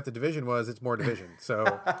had to say about The Division was it's more Division.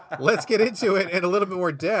 So let's get into it in a little bit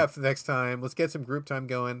more depth next time. Let's get some group time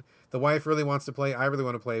going. The wife really wants to play. I really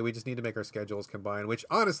want to play. We just need to make our schedules combine, which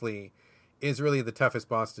honestly is really the toughest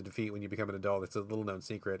boss to defeat when you become an adult. It's a little known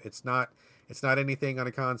secret. It's not anything on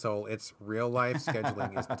a console. It's real life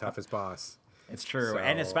scheduling is the toughest boss. It's true. So,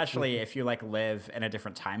 and especially if you live in a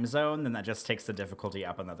different time zone, then that just takes the difficulty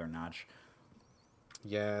up another notch.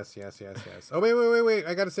 Yes. Oh, wait.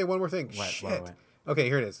 I got to say one more thing. What? Okay,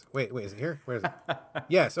 here it is. Wait, is it here? Where is it?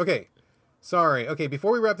 Yes, okay. Sorry. Okay,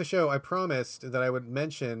 before we wrap the show, I promised that I would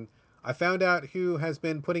mention I found out who has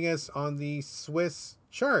been putting us on the Swiss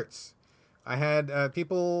charts. I had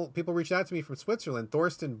people reach out to me from Switzerland.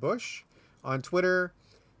 Thorsten Busch on Twitter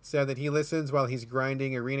said that he listens while he's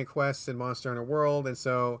grinding arena quests in Monster Hunter World, and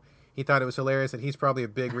so he thought it was hilarious, and he's probably a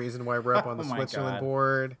big reason why we're up on the Switzerland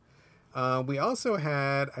board. We also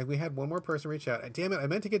had one more person reach out. Damn it, I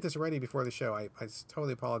meant to get this ready before the show. I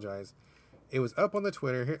totally apologize. It was up on the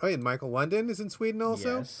Twitter here. Oh, and Michael London is in Sweden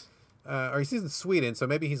also. Yes. or he's in Sweden, so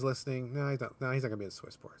maybe he's listening. No, he's not. No, he's not gonna be in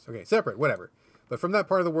Swiss ports. Okay, separate, whatever. But from that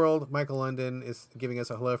part of the world, Michael London is giving us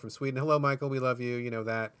a hello from Sweden. Hello, Michael. We love you. You know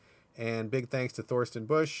that. And big thanks to Thorsten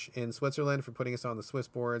Busch in Switzerland for putting us on the Swiss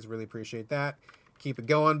boards. Really appreciate that. Keep it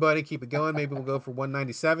going, buddy. Keep it going. Maybe we'll go for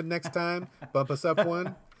 197 next time. Bump us up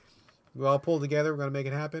one. We'll all pull together. We're going to make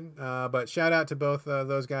it happen. But shout out to both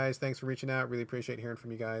those guys. Thanks for reaching out. Really appreciate hearing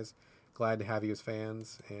from you guys. Glad to have you as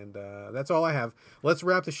fans. And that's all I have. Let's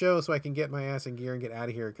wrap the show so I can get my ass in gear and get out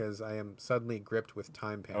of here because I am suddenly gripped with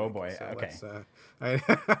time panic. Oh, boy. So Okay.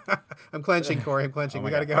 I'm clenching, Corey. I'm clenching.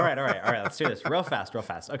 We got to go. All right. Let's do this real fast.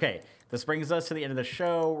 Okay. This brings us to the end of the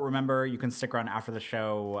show. Remember, you can stick around after the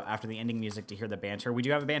show, after the ending music to hear the banter. We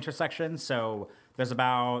do have a banter section, so there's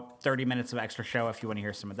about 30 minutes of extra show if you want to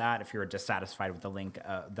hear some of that, if you're dissatisfied with the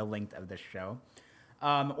length of this show.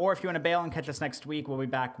 Or if you want to bail and catch us next week, we'll be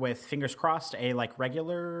back with, fingers crossed, a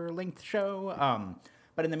regular length show.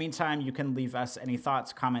 But in the meantime, you can leave us any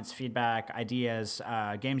thoughts, comments, feedback, ideas,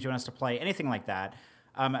 games you want us to play, anything like that.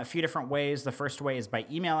 A few different ways. The first way is by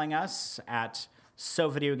emailing us at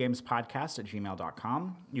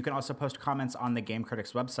sovideogamespodcast@gmail.com. You can also post comments on the Game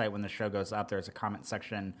Critics website when the show goes up. There's a comment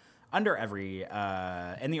section under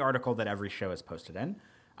in the article that every show is posted in.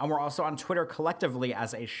 And we're also on Twitter collectively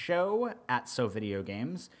as a show at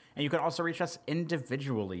SoVideoGames. And you can also reach us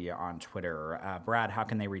individually on Twitter. Brad, how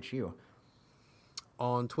can they reach you?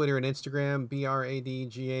 On Twitter and Instagram,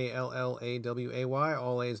 BradGallaway,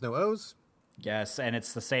 all A's, no O's. Yes, and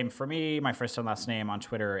it's the same for me. My first and last name on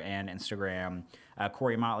Twitter and Instagram.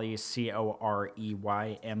 Corey Motley,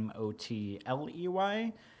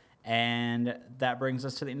 CoreymOtley. And that brings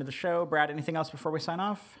us to the end of the show. Brad, anything else before we sign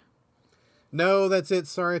off? No, that's it.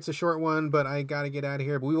 Sorry, it's a short one, but I got to get out of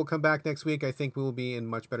here. But we will come back next week. I think we will be in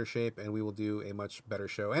much better shape, and we will do a much better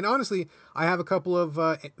show. And honestly, I have a couple of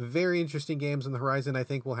very interesting games on the horizon. I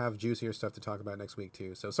think we'll have juicier stuff to talk about next week,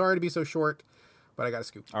 too. So sorry to be so short, but I got to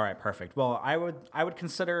scoop. All right, perfect. Well, I would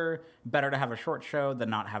consider better to have a short show than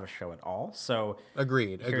not have a show at all. So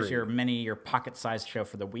Agreed. Here's your pocket-sized show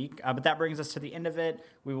for the week. But that brings us to the end of it.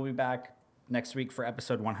 We will be back next week for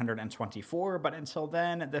episode 124. But until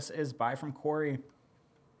then, this is bye from Corey.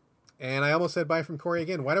 And I almost said bye from Corey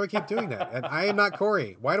again. Why do I keep doing that? And I am not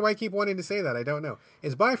Corey. Why do I keep wanting to say that? I don't know.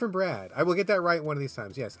 It's bye from Brad. I will get that right one of these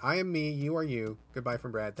times. Yes, I am me. You are you. Goodbye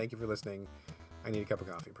from Brad. Thank you for listening. I need a cup of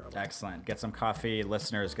coffee, probably. Excellent. Get some coffee.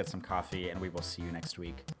 Listeners, get some coffee, and we will see you next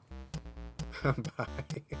week. Bye.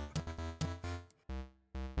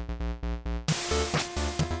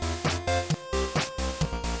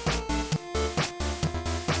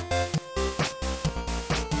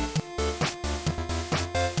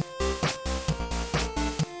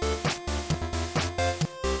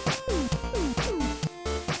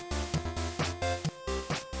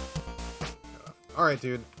 All right,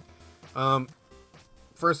 dude.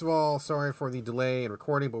 First of all, sorry for the delay in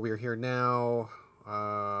recording, but we are here now.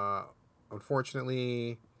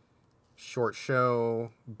 Unfortunately, short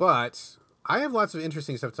show, but I have lots of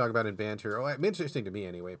interesting stuff to talk about in banter. Oh, interesting to me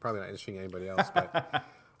anyway. Probably not interesting to anybody else. But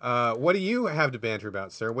what do you have to banter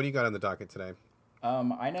about, sir? What do you got on the docket today?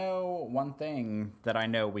 I know one thing that I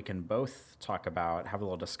know we can both talk about, have a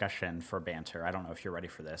little discussion for banter. I don't know if you're ready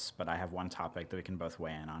for this, but I have one topic that we can both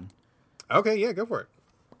weigh in on. Okay, yeah, go for it.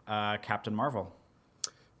 Captain Marvel.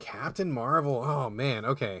 Captain Marvel. Oh man.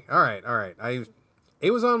 Okay. All right.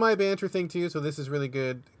 It was on my banter thing too, so this is really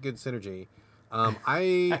good synergy.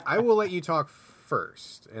 I will let you talk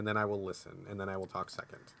first, and then I will listen, and then I will talk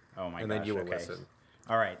second. Oh my gosh. And then you will listen.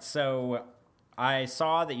 All right. So I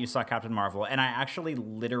saw that you saw Captain Marvel, and I actually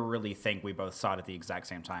literally think we both saw it at the exact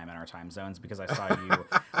same time in our time zones, because I saw you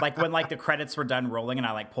when the credits were done rolling and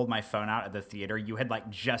I pulled my phone out at the theater, you had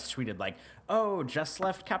just tweeted oh, just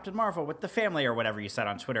left Captain Marvel with the family or whatever you said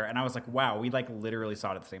on Twitter, and I was like, wow, we literally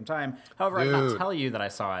saw it at the same time. However, I did not tell you that I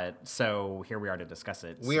saw it, so here we are to discuss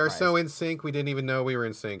it. We are so in sync. We didn't even know we were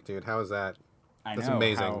in sync, dude. How is that? That's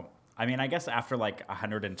amazing. I guess after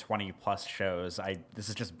 120 plus shows, this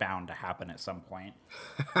is just bound to happen at some point.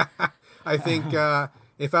 I think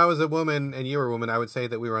if I was a woman and you were a woman, I would say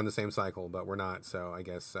that we were on the same cycle, but we're not. So I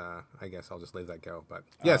guess I'll just leave that go. But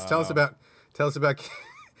yes, tell us about.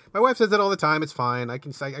 My wife says that all the time. It's fine. I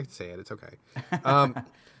can say it. It's okay.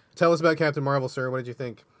 Tell us about Captain Marvel, sir. What did you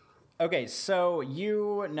think? Okay, so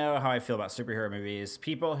you know how I feel about superhero movies.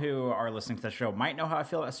 People who are listening to the show might know how I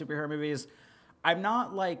feel about superhero movies. I'm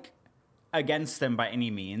not against them by any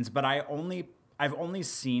means, but I've only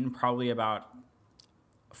seen probably about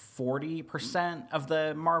 40% of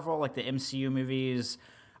the Marvel, the MCU movies.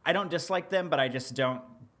 I don't dislike them, but I just don't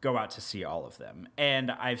go out to see all of them. And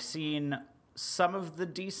I've seen some of the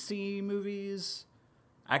DC movies.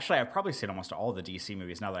 Actually, I've probably seen almost all the DC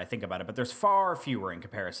movies now that I think about it, but there's far fewer in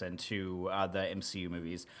comparison to the MCU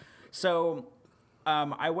movies. So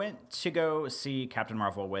I went to go see Captain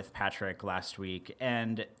Marvel with Patrick last week,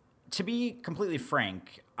 and to be completely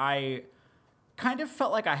frank, I kind of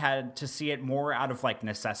felt like I had to see it more out of like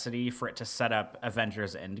necessity for it to set up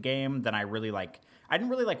Avengers Endgame than I really like. I didn't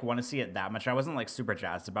really like want to see it that much. I wasn't like super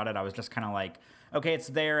jazzed about it. I was just kind of like, okay, it's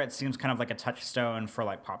there. It seems kind of like a touchstone for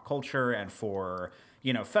like pop culture and for,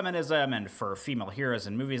 you know, feminism and for female heroes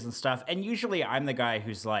in movies and stuff. And usually I'm the guy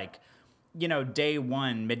who's like, you know, day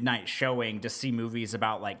one midnight showing to see movies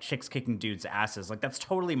about like chicks kicking dudes' asses. Like that's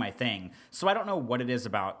totally my thing. So I don't know what it is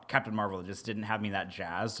about Captain Marvel that just didn't have me that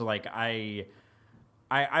jazzed. Like I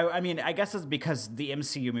mean, I guess it's because the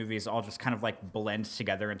MCU movies all just kind of like blend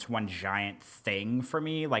together into one giant thing for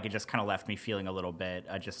me. Like it just kind of left me feeling a little bit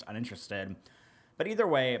just uninterested. But either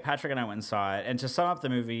way, Patrick and I went and saw it. And to sum up the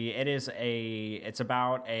movie, it's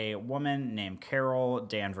about a woman named Carol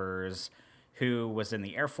Danvers who was in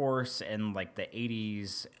the Air Force in like the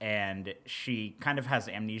 80s, and she kind of has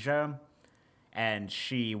amnesia, and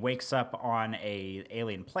she wakes up on a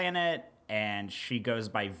alien planet, and she goes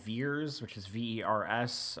by Vers, which is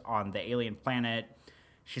Vers, on the alien planet.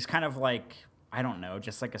 She's kind of like, I don't know,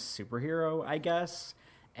 just like a superhero, I guess.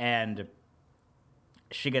 And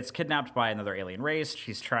she gets kidnapped by another alien race.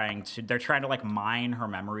 They're trying to like mine her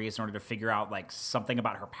memories in order to figure out like something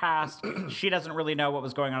about her past. She doesn't really know what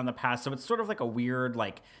was going on in the past. So it's sort of like a weird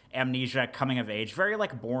like amnesia coming of age, very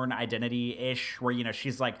like Born Identity-ish, where, you know,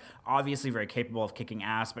 she's like obviously very capable of kicking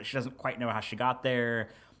ass, but she doesn't quite know how she got there.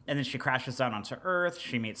 And then she crashes down onto Earth.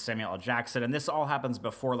 She meets Samuel L. Jackson. And this all happens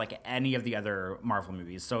before like any of the other Marvel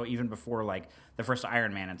movies. So even before like the first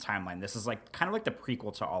Iron Man in timeline, this is like kind of like the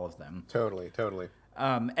prequel to all of them. Totally.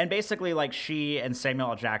 And basically, like, she and Samuel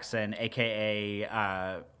L. Jackson,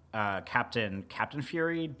 a.k.a. Captain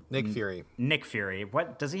Fury? Nick Fury. Nick Fury.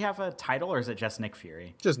 What, does he have a title, or is it just Nick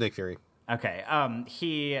Fury? Just Nick Fury. Okay.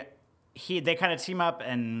 They kind of team up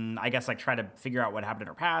and I guess like try to figure out what happened in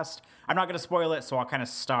her past. I'm not going to spoil it, so I'll kind of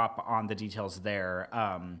stop on the details there.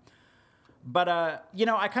 But you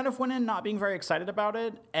know, I kind of went in not being very excited about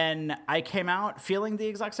it, and I came out feeling the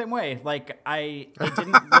exact same way. Like, it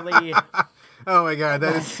didn't really... Oh my God,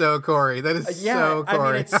 that is so Corey. That is so Corey.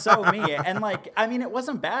 I mean, it's so me. And like, I mean, it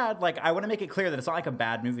wasn't bad. Like, I want to make it clear that it's not like a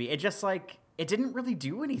bad movie. It just like, it didn't really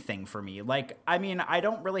do anything for me. Like, I mean, I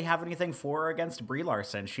don't really have anything for or against Brie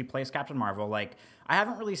Larson. She plays Captain Marvel. Like, I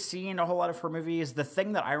haven't really seen a whole lot of her movies. The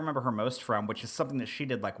thing that I remember her most from, which is something that she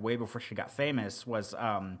did like way before she got famous, was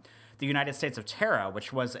The United States of Tara,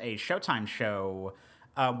 which was a Showtime show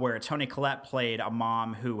where Toni Collette played a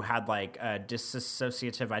mom who had like a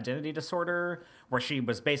dissociative identity disorder, where she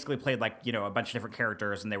was basically played like, you know, a bunch of different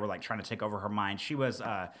characters and they were like trying to take over her mind. She was,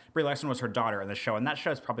 Brie Larson was her daughter in the show, and that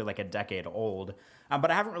show is probably like a decade old.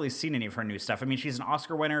 But I haven't really seen any of her new stuff. I mean, she's an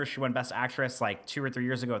Oscar winner. She won Best Actress like 2 or 3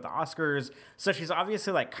 years ago at the Oscars. So she's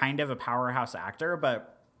obviously like kind of a powerhouse actor,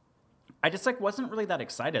 but I just like wasn't really that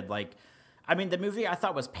excited. Like, I mean, the movie I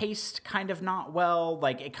thought was paced kind of not well.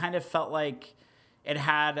 Like, it kind of felt like it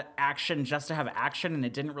had action just to have action, and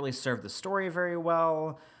it didn't really serve the story very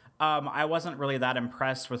well. I wasn't really that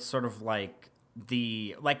impressed with sort of like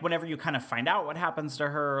whenever you kind of find out what happens to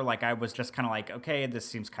her, like I was just kind of like, okay, this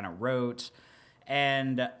seems kind of rote.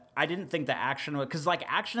 And I didn't think the action, because like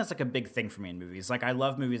action is like a big thing for me in movies. Like I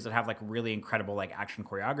love movies that have like really incredible like action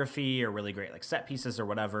choreography or really great like set pieces or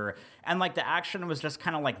whatever. And like the action was just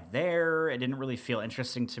kind of like there. It didn't really feel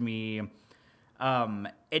interesting to me.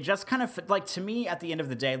 It just kind of like, to me at the end of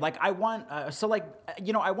the day, like I want,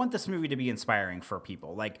 I want this movie to be inspiring for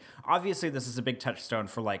people. Like obviously this is a big touchstone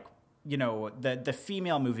for like, you know, the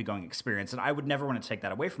female movie going experience. And I would never want to take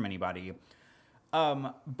that away from anybody.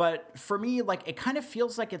 But for me, like it kind of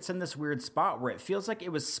feels like it's in this weird spot where it feels like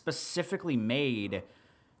it was specifically made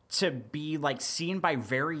to be like seen by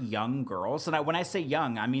very young girls. And when I say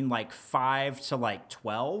young, I mean like 5 to like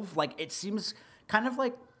 12. Like it seems kind of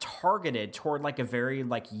like targeted toward like a very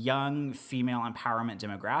like young female empowerment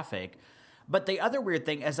demographic. But the other weird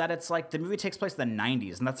thing is that it's like the movie takes place in the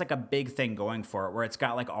 90s, and that's like a big thing going for it, where it's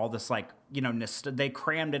got like all this like, you know, they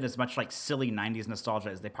crammed in as much like silly 90s nostalgia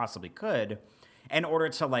as they possibly could in order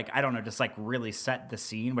to like, I don't know, just like really set the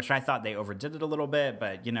scene, which I thought they overdid it a little bit,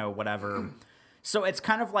 but you know, whatever. So it's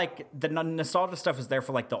kind of like the nostalgia stuff is there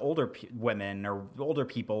for like the older women or older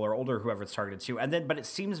people or older whoever it's targeted to. And then, but it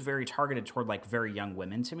seems very targeted toward like very young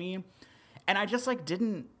women to me. And I just like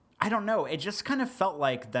I don't know. It just kind of felt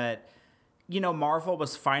like that, Marvel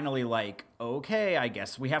was finally like, okay, I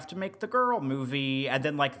guess we have to make the girl movie. And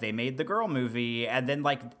then, like, they made the girl movie. And then,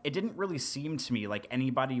 like, it didn't really seem to me like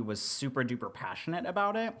anybody was super duper passionate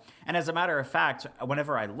about it. And as a matter of fact,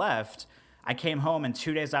 whenever I left, I came home, and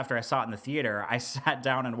 2 days after I saw it in the theater, I sat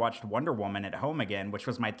down and watched Wonder Woman at home again, which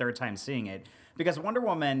was my third time seeing it. Because Wonder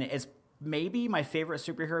Woman is maybe my favorite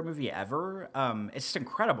superhero movie ever. It's just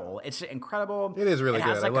incredible. It's incredible. It is really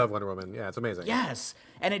good. Like, I love Wonder Woman. Yeah, it's amazing. Yes,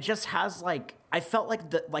 and it just has like, I felt like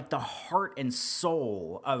the heart and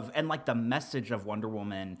soul of, and like the message of Wonder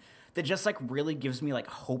Woman that just like really gives me like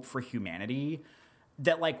hope for humanity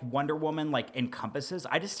that like Wonder Woman like encompasses.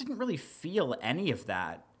 I just didn't really feel any of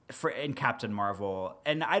that in Captain Marvel,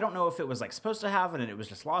 and I don't know if it was like supposed to have it and it was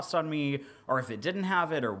just lost on me, or if it didn't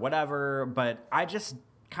have it or whatever. But I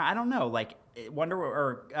don't know, like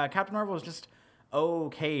Captain Marvel was just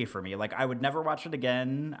okay for me. Like, I would never watch it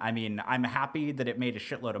again. I mean, I'm happy that it made a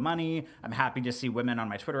shitload of money. I'm happy to see women on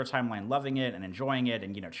my Twitter timeline loving it and enjoying it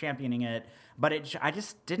and, championing it. But I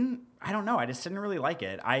don't know. I just didn't really like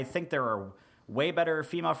it. I think there are way better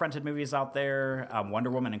female-fronted movies out there,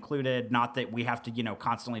 Wonder Woman included. Not that we have to,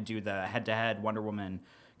 constantly do the head-to-head Wonder Woman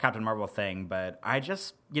Captain Marvel thing, but I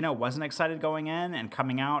just, wasn't excited going in, and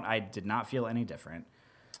coming out, I did not feel any different.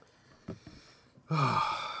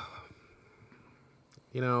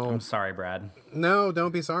 I'm sorry, Brad. No,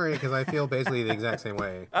 don't be sorry, because I feel basically the exact same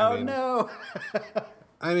way. No.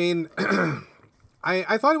 I mean,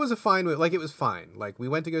 I thought it was a fine movie. Like, it was fine. Like, we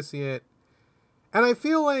went to go see it, and I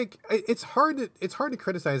feel like it's hard to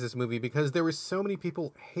criticize this movie because there were so many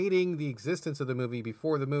people hating the existence of the movie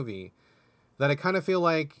before the movie that I kind of feel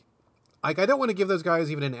like I don't want to give those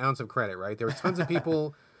guys even an ounce of credit, right? There were tons of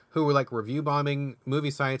people who were like review bombing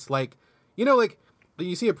movie sites, like, like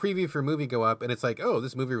you see a preview for a movie go up and it's like, oh,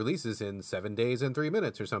 this movie releases in 7 days and 3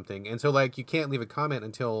 minutes or something. And so like, you can't leave a comment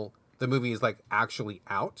until the movie is like actually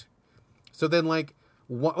out. So then like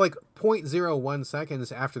 0.01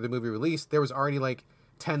 seconds after the movie released, there was already like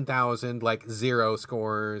 10,000 like 0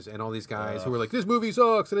 scores and all these guys who were like, this movie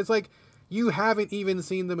sucks. And it's like, you haven't even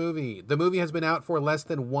seen the movie. The movie has been out for less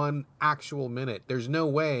than 1 actual minute. There's no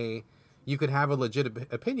way you could have a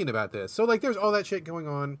legitimate opinion about this. So like, there's all that shit going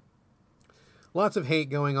on. Lots of hate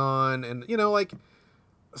going on, and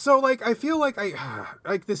so like I feel like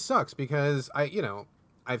like this sucks because I've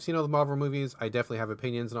seen all the Marvel movies. I definitely have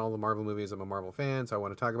opinions on all the Marvel movies. I'm a Marvel fan, so I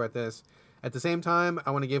want to talk about this. At the same time,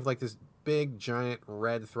 I want to give like this big giant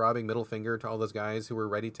red throbbing middle finger to all those guys who were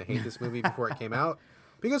ready to hate this movie before it came out,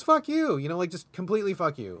 because fuck you, like just completely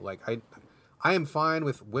fuck you. Like I am fine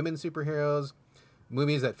with women superheroes.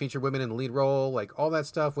 Movies that feature women in the lead role, like all that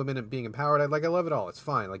stuff, women being empowered. I love it all. It's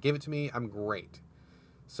fine. Like, give it to me. I'm great.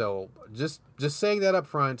 So just saying that up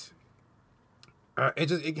front,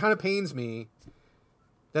 it kind of pains me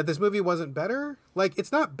that this movie wasn't better. Like,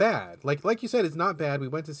 it's not bad. Like you said, it's not bad. We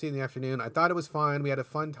went to see it in the afternoon. I thought it was fine. We had a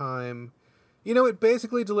fun time. It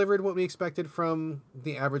basically delivered what we expected from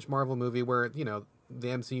the average Marvel movie, where the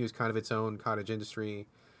MCU is kind of its own cottage industry.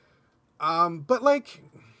 But like,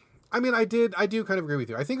 I mean, I do kind of agree with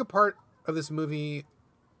you. I think a part of this movie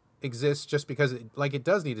exists just because it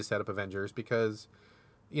does need to set up Avengers, because,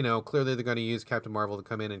 clearly they're going to use Captain Marvel to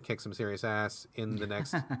come in and kick some serious ass in the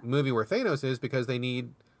next movie where Thanos is, because they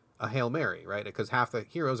need a Hail Mary, right? Because half the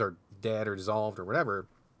heroes are dead or dissolved or whatever.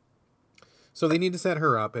 So they need to set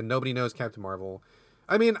her up, and nobody knows Captain Marvel.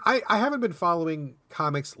 I mean, I haven't been following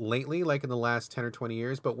comics lately, like in the last 10 or 20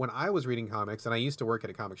 years, but when I was reading comics, and I used to work at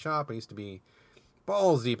a comic shop, I used to be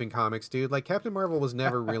balls deep in comics, dude. Like, Captain Marvel was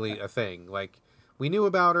never really a thing. Like, we knew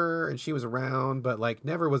about her and she was around, but like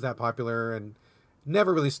never was that popular and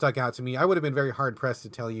never really stuck out to me. I would have been very hard pressed to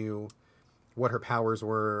tell you what her powers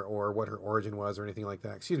were or what her origin was or anything like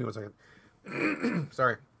that. Excuse me 1 second.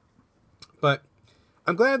 Sorry. But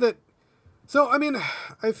I'm glad that, so I mean,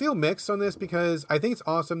 I feel mixed on this because I think it's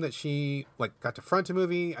awesome that she like got to front a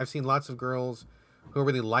movie. I've seen lots of girls who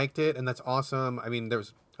really liked it, and that's awesome. I mean,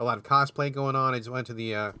 there's a lot of cosplay going on. I just went to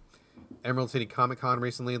the Emerald City Comic Con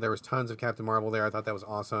recently. There was tons of Captain Marvel there. I thought that was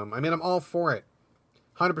awesome. I mean, I'm all for it.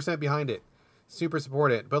 100% behind it. Super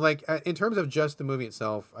support it. But like, in terms of just the movie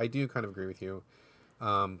itself, I do kind of agree with you.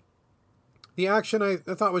 The action I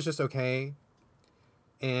thought was just okay.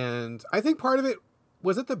 And I think part of it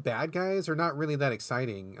was that the bad guys are not really that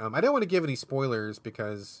exciting. I don't want to give any spoilers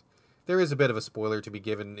because there is a bit of a spoiler to be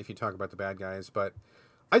given if you talk about the bad guys, but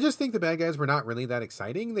I just think the bad guys were not really that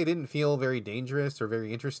exciting. They didn't feel very dangerous or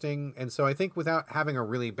very interesting. And so I think without having a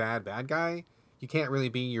really bad guy, you can't really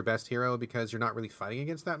be your best hero because you're not really fighting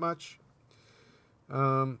against that much.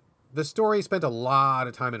 The story spent a lot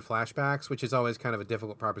of time in flashbacks, which is always kind of a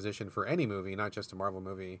difficult proposition for any movie, not just a Marvel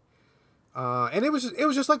movie. And it was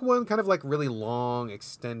just like one kind of like really long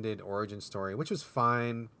extended origin story, which was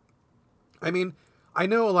fine. I mean, I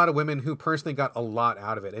know a lot of women who personally got a lot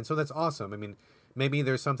out of it, and so that's awesome. I mean, maybe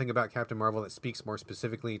there's something about Captain Marvel that speaks more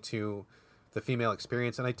specifically to the female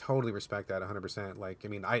experience, and I totally respect that 100%. Like, I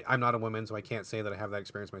mean, I'm not a woman, so I can't say that I have that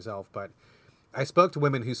experience myself, but I spoke to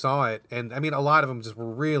women who saw it, and I mean, a lot of them just were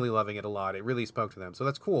really loving it a lot. It really spoke to them, so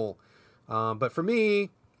that's cool. But for me,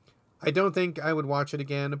 I don't think I would watch it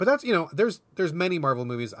again. But that's, there's many Marvel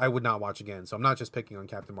movies I would not watch again, so I'm not just picking on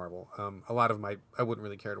Captain Marvel. A lot of them I wouldn't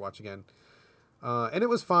really care to watch again. And it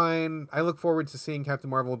was fine. I look forward to seeing Captain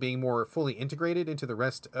Marvel being more fully integrated into the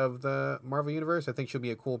rest of the Marvel Universe. I think she'll be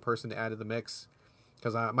a cool person to add to the mix,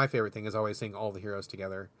 because my favorite thing is always seeing all the heroes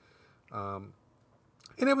together. And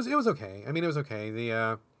it was okay. I mean, it was okay.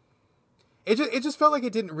 It just felt like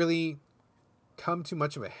it didn't really come too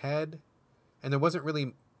much of a head, and there wasn't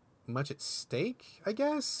really much at stake, I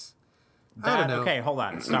guess. I don't know. Okay, hold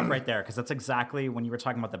on. Stop right there, because that's exactly when you were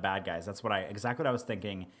talking about the bad guys. That's exactly what I was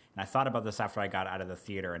thinking, and I thought about this after I got out of the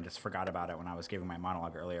theater and just forgot about it when I was giving my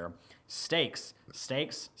monologue earlier. Stakes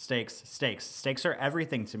are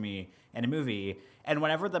everything to me in a movie, and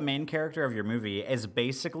whenever the main character of your movie is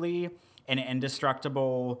basically an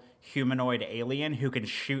indestructible humanoid alien who can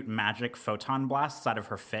shoot magic photon blasts out of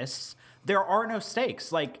her fists, there are no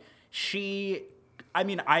stakes. Like,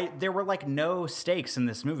 there were like no stakes in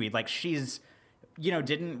this movie. Like, she's,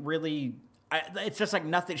 didn't really, it's just like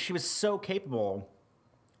nothing. She was so capable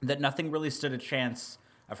that nothing really stood a chance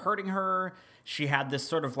of hurting her. She had this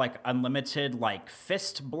sort of like unlimited like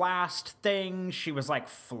fist blast thing. She was like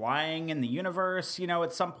flying in the universe,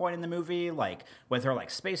 at some point in the movie, like with her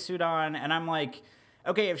like spacesuit on. And I'm like,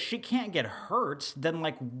 okay, if she can't get hurt, then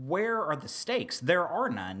like where are the stakes? There are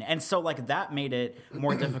none. And so like that made it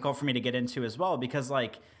more difficult for me to get into as well, because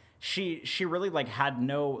like she really like had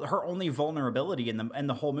her only vulnerability in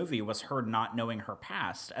the whole movie was her not knowing her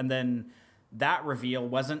past. And then that reveal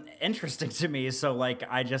wasn't interesting to me, so like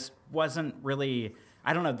I just wasn't really,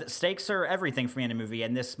 I don't know, the stakes are everything for me in a movie,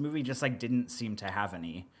 and this movie just like didn't seem to have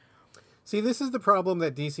any. See, this is the problem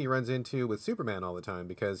that DC runs into with Superman all the time,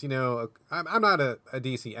 because, I'm not a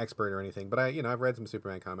DC expert or anything, but I've read some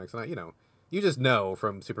Superman comics, and you just know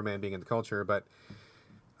from Superman being in the culture, but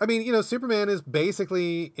I mean, Superman is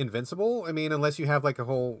basically invincible. I mean, unless you have like a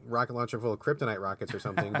whole rocket launcher full of kryptonite rockets or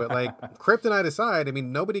something. But like kryptonite aside, I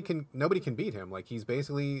mean, nobody can beat him. Like, he's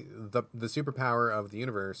basically the superpower of the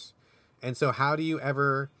universe. And so how do you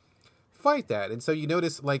ever fight that? And so you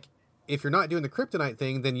notice, like, if you're not doing the kryptonite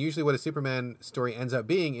thing, then usually what a Superman story ends up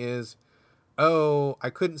being is, oh, I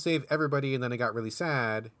couldn't save everybody and then I got really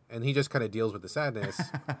sad, and he just kind of deals with the sadness.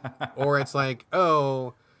 Or it's like,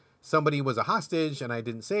 oh, somebody was a hostage and I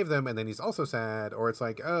didn't save them, and then he's also sad. Or it's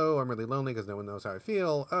like, oh, I'm really lonely because no one knows how I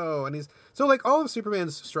feel. Oh, and he's so like all of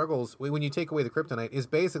Superman's struggles when you take away the kryptonite is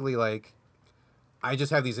basically like, I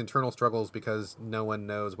just have these internal struggles because no one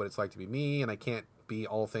knows what it's like to be me, and I can't be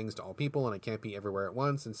all things to all people, and I can't be everywhere at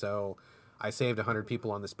once, and so I saved 100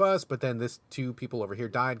 people on this bus, but then this 2 people over here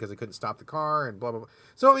died because I couldn't stop the car, and blah blah blah.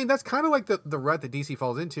 So I mean, that's kind of like the rut that DC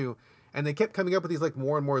falls into. And they kept coming up with these like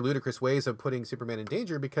more and more ludicrous ways of putting Superman in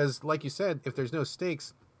danger, because, like you said, if there's no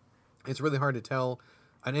stakes, it's really hard to tell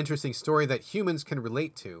an interesting story that humans can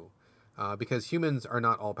relate to, because humans are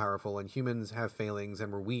not all powerful, and humans have failings,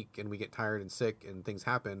 and we're weak, and we get tired and sick, and things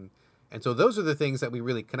happen. And so those are the things that we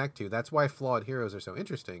really connect to. That's why flawed heroes are so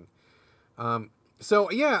interesting.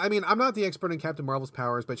 So yeah, I mean, I'm not the expert in Captain Marvel's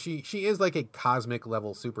powers, but she is like a cosmic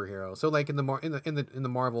level superhero. So like in the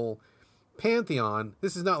Marvel pantheon,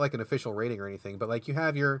 this is not like an official rating or anything, but like you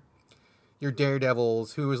have your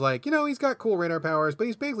Daredevils, who is like, he's got cool radar powers, but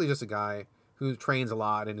he's basically just a guy who trains a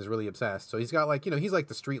lot and is really obsessed. So he's got like, he's like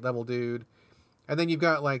the street level dude. And then you've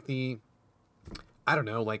got like I don't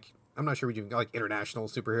know, like, I'm not sure what you've got, like international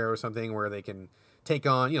superhero or something where they can take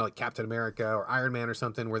on, like Captain America or Iron Man or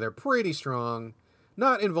something, where they're pretty strong,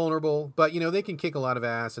 not invulnerable, but they can kick a lot of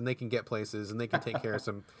ass, and they can get places, and they can take care of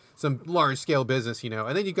some large scale business,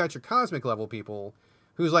 and then you got your cosmic level people,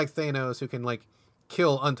 who's like Thanos, who can like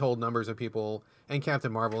kill untold numbers of people, and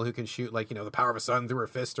Captain Marvel, who can shoot like the power of a sun through her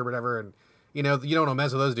fist or whatever, and you don't want to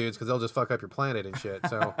mess with those dudes because they'll just fuck up your planet and shit.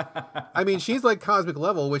 So I mean, she's like cosmic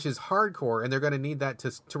level, which is hardcore, and they're going to need that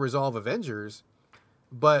to resolve Avengers.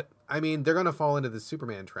 But I mean, they're going to fall into the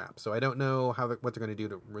Superman trap, so I don't know what they're going to do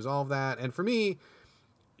to resolve that. And for me,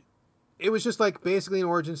 it was just like basically an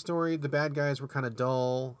origin story. The bad guys were kind of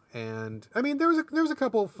dull, and I mean, there was a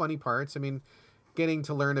couple funny parts. I mean, getting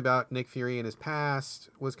to learn about Nick Fury and his past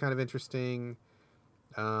was kind of interesting.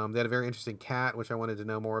 They had a very interesting cat, which I wanted to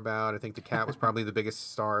know more about. I think the cat was probably the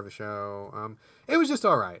biggest star of the show. It was just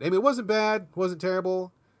all right. I mean, it wasn't bad, wasn't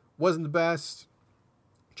terrible, wasn't the best,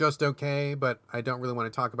 just okay. But I don't really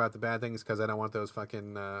want to talk about the bad things because I don't want those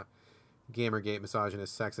fucking Gamergate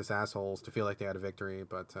misogynist, sexist assholes to feel like they had a victory.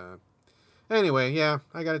 But anyway, yeah,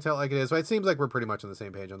 I got to tell it like it is. So it seems like we're pretty much on the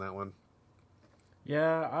same page on that one.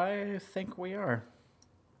 Yeah, I think we are.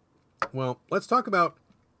 Well, let's talk about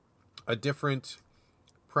a different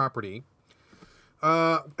property. Did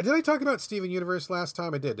I talk about Steven Universe last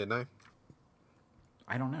time? I did, didn't I?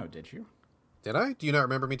 I don't know. Did you? Did I? Do you not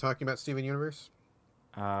remember me talking about Steven Universe?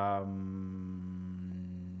 No.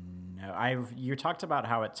 You talked about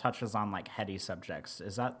how it touches on like heady subjects.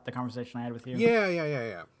 Is that the conversation I had with you?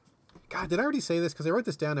 Yeah. God, did I already say this? Because I wrote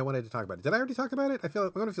this down and I wanted to talk about it. Did I already talk about it? I'm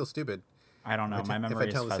going to feel stupid. I don't know. My memory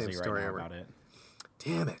is fuzzy right now about it.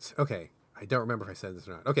 Damn it. Okay. I don't remember if I said this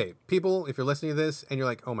or not. Okay, people, if you're listening to this and you're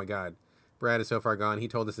like, oh my God, Brad is so far gone. He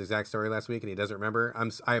told this exact story last week and he doesn't remember.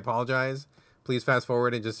 I apologize. Please fast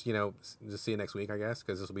forward and just see you next week, I guess,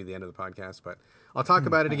 because this will be the end of the podcast. But I'll talk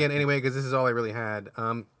about it again anyway, because this is all I really had.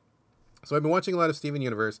 So I've been watching a lot of Steven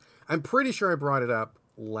Universe. I'm pretty sure I brought it up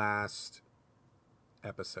last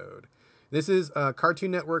episode. This is a Cartoon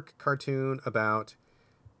Network cartoon about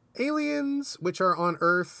aliens, which are on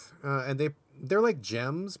Earth, and they're like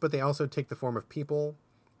gems, but they also take the form of people.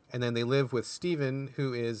 And then they live with Steven,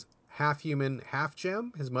 who is half human, half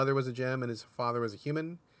gem. His mother was a gem and his father was a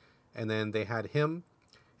human. And then they had him.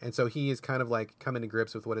 And so he is kind of like coming to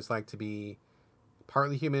grips with what it's like to be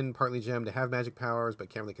partly human, partly gem, to have magic powers, but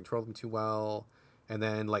can't really control them too well. And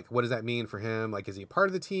then, like, what does that mean for him? Like, is he a part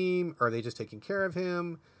of the team? Or are they just taking care of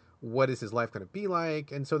him? What is his life going to be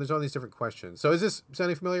like? And so there's all these different questions. So is this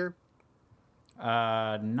sounding familiar?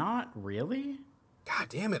 Not really. God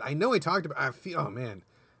damn it. I know I talked about... oh, man.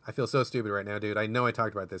 I feel so stupid right now, dude. I know I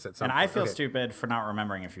talked about this at some point. And I feel stupid for not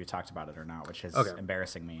remembering if you talked about it or not, which is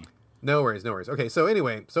embarrassing me. No worries. Okay, so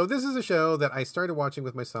anyway. So this is a show that I started watching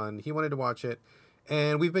with my son. He wanted to watch it.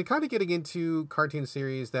 And we've been kind of getting into cartoon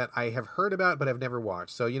series that I have heard about but have never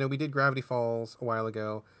watched. So, we did Gravity Falls a while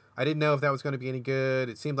ago. I didn't know if that was going to be any good.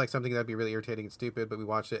 It seemed like something that would be really irritating and stupid, but we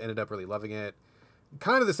watched it, ended up really loving it.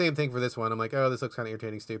 Kind of the same thing for this one. I'm like, oh, this looks kind of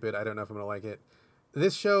irritating, stupid. I don't know if I'm going to like it.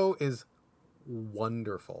 This show is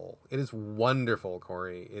wonderful. It is wonderful,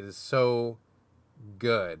 Corey. It is so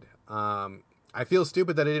good. I feel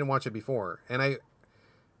stupid that I didn't watch it before. And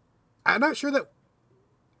I'm not sure that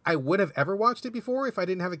I would have ever watched it before if I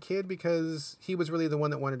didn't have a kid, because he was really the one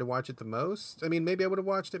that wanted to watch it the most. I mean, maybe I would have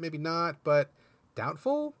watched it, maybe not, but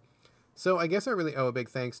doubtful. So I guess I really owe a big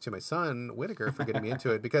thanks to my son, Whitaker, for getting me into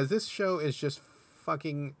it, because this show is just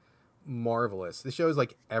fucking marvelous. This show is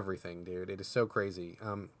like everything, dude. It is so crazy.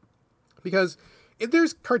 Because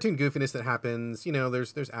there's cartoon goofiness that happens,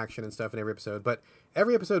 there's action and stuff in every episode, but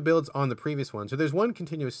every episode builds on the previous one. So there's one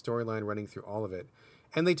continuous storyline running through all of it.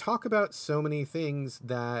 And they talk about so many things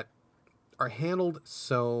that are handled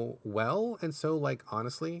so well and so, like,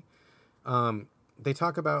 honestly. They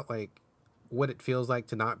talk about, like, what it feels like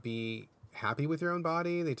to not be happy with your own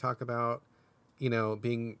body. They talk about,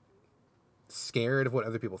 being scared of what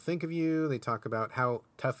other people think of you. They talk about how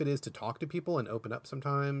tough it is to talk to people and open up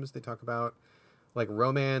sometimes. They talk about, like,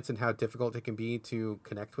 romance and how difficult it can be to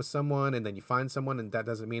connect with someone, and then you find someone, and that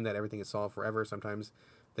doesn't mean that everything is solved forever. Sometimes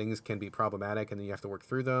things can be problematic and then you have to work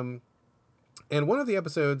through them. And one of the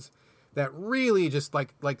episodes that really just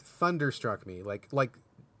like thunderstruck me, like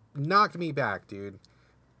knocked me back, dude,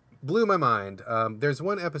 blew my mind. There's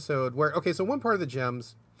one episode where, so one part of the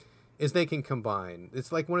gems is they can combine.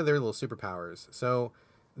 It's like one of their little superpowers. So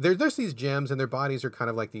there's these gems and their bodies are kind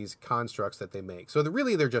of like these constructs that they make. So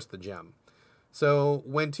they're just the gem. So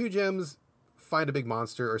when two gems find a big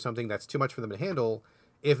monster or something that's too much for them to handle,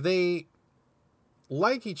 if they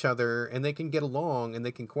like each other and they can get along and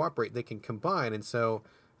they can cooperate, they can combine. And so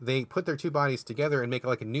they put their two bodies together and make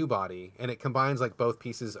like a new body, and it combines like both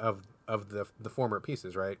pieces of the former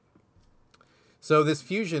pieces, right? So this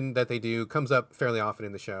fusion that they do comes up fairly often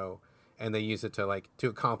in the show, and they use it to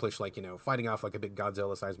accomplish fighting off like a big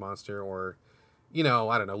Godzilla-sized monster, or I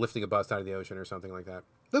don't know, lifting a bust out of the ocean or something like that.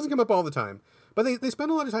 Doesn't come up all the time, but they spend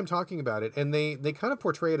a lot of time talking about it, and they kind of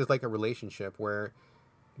portray it as like a relationship where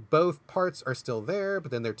both parts are still there, but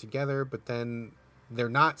then they're together, but then they're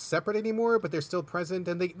not separate anymore, but they're still present.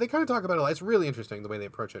 And they kind of talk about it a lot. It's really interesting the way they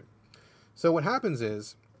approach it. So what happens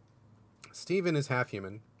is Steven is half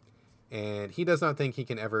human, and he does not think he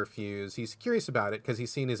can ever fuse. He's curious about it because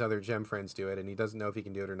he's seen his other gem friends do it, and he doesn't know if he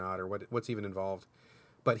can do it or not, or what's even involved.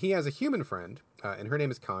 But he has a human friend, and her name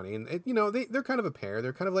is Connie. And, they're kind of a pair.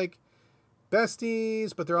 They're kind of like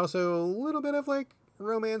besties, but they're also a little bit of like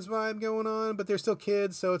romance vibe going on, but they're still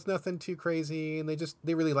kids, so it's nothing too crazy, and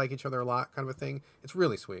they really like each other a lot, kind of a thing. It's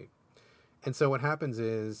really sweet. And so what happens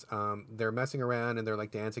is they're messing around and they're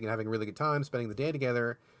like dancing and having a really good time, spending the day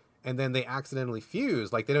together, and then they accidentally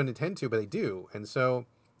fuse. Like they don't intend to, but they do. And so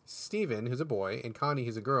Steven, who's a boy, and Connie,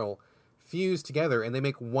 who's a girl, fuse together and they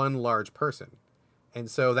make one large person. And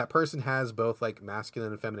so that person has both like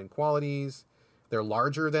masculine and feminine qualities. They're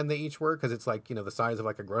larger than they each were because it's like, you know, the size of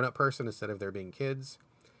like a grown-up person instead of there being kids.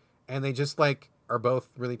 And they just like are both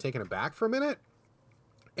really taken aback for a minute.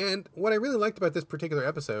 And what I really liked about this particular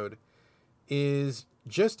episode is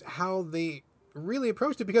just how they really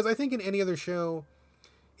approached it, because I think in any other show,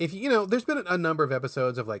 if you know, there's been a number of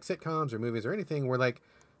episodes of like sitcoms or movies or anything where like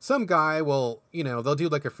some guy will, you know, they'll do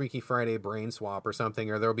like a Freaky Friday brain swap or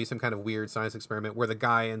something, or there'll be some kind of weird science experiment where the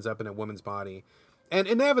guy ends up in a woman's body. And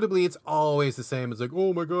inevitably it's always the same. It's like,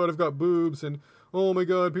 oh my God, I've got boobs, and oh my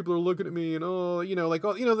God, people are looking at me, and oh, you know, like,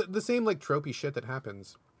 all, you know, the same like tropey shit that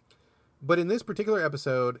happens. But in this particular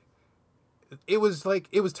episode, it was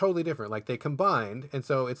totally different. Like they combined, and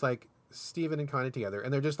so it's like Steven and Connie together,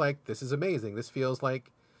 and they're just like, this is amazing. This feels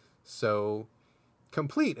like so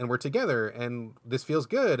complete, and we're together, and this feels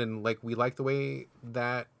good, and like we like the way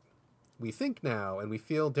that we think now, and we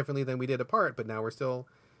feel differently than we did apart, but now we're still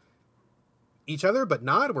each other, but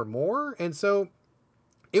not, we're more. And so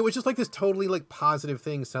it was just like this totally like positive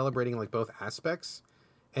thing, celebrating like both aspects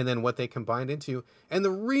and then what they combined into. And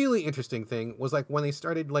the really interesting thing was like when they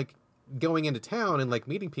started like going into town and like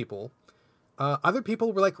meeting people, other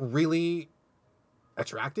people were like really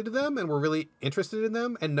attracted to them and were really interested in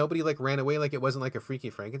them, and nobody like ran away. Like it wasn't like a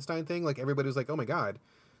Freaky Frankenstein thing. Like everybody was like, oh my God,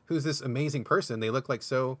 who's this amazing person? They look like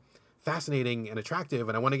so fascinating and attractive,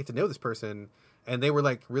 and I want to get to know this person. And they were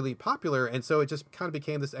like really popular, and so it just kind of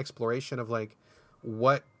became this exploration of like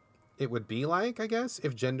what it would be like, I guess,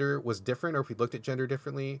 if gender was different, or if we looked at gender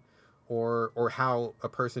differently, or how a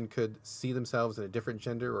person could see themselves in a different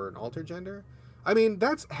gender or an altered gender. I mean,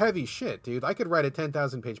 that's heavy shit, dude. I could write a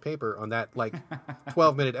 10,000 page paper on that like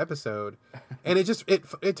 12-minute episode, and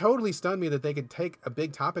it totally stunned me that they could take a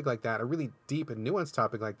big topic like that, a really deep and nuanced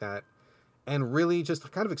topic like that, and really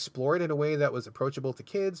just kind of explore it in a way that was approachable to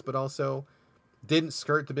kids, but also didn't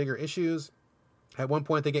skirt the bigger issues. At one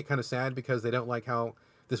point, they get kind of sad because they don't like how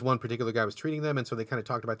this one particular guy was treating them, and so they kind of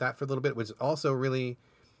talked about that for a little bit, which is also really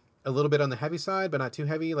a little bit on the heavy side, but not too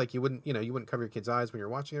heavy. Like you wouldn't cover your kid's eyes when you're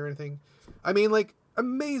watching or anything. I mean, like,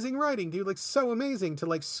 amazing writing, dude. Like, so amazing to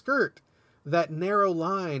like skirt that narrow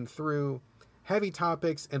line through heavy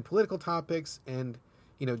topics and political topics and,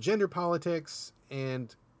 you know, gender politics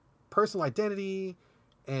and personal identity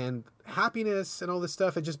and happiness and all this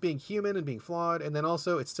stuff, and just being human and being flawed. And then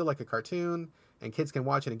also it's still like a cartoon, and kids can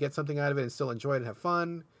watch it and get something out of it and still enjoy it and have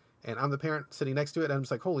fun. And I'm the parent sitting next to it, and I'm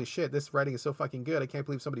just like, holy shit, this writing is so fucking good. I can't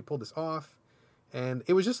believe somebody pulled this off. And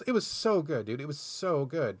it was so good, dude. It was so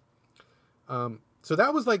good. So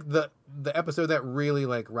that was like the episode that really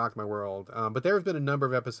like rocked my world. But there have been a number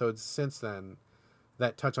of episodes since then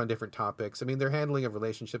that touch on different topics. I mean, their handling of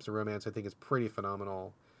relationships and romance, I think, is pretty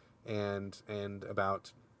phenomenal. And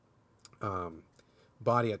about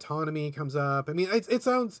body autonomy comes up. I mean, it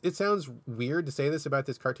sounds weird to say this about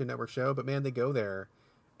this Cartoon Network show, but man, they go there,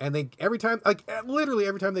 and they literally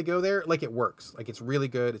every time they go there, like it works. Like it's really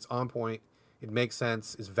good. It's on point. It makes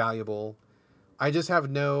sense. It's valuable. I just have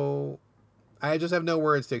no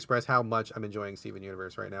words to express how much I'm enjoying Steven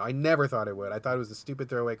Universe right now. I never thought I would. I thought it was a stupid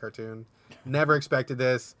throwaway cartoon. Never expected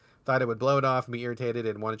this. Thought it would blow it off and be irritated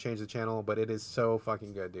and want to change the channel, but it is so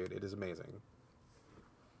fucking good, dude. It is amazing.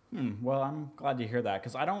 Well, I'm glad to hear that,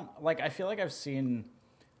 because I feel like I've seen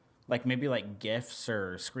like maybe like GIFs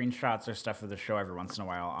or screenshots or stuff of the show every once in a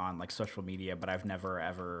while on like social media, but I've never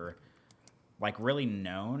ever like really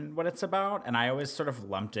known what it's about. And I always sort of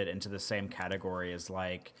lumped it into the same category as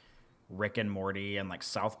like Rick and Morty and like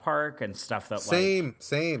South Park and stuff that same.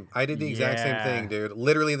 I did the exact same thing, dude.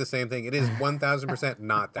 Literally the same thing. It is 1000%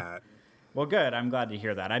 not that. Well, good. I'm glad to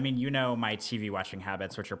hear that. I mean, you know my TV watching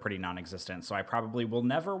habits, which are pretty non-existent, so I probably will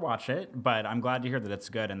never watch it, but I'm glad to hear that it's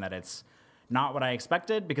good and that it's not what I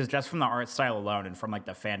expected, because just from the art style alone and from like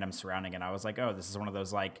the fandom surrounding it, I was like, oh, this is one of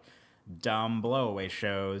those like dumb blowaway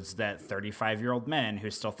shows that 35-year-old men who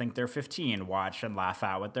still think they're 15 watch and laugh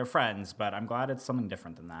at with their friends, but I'm glad it's something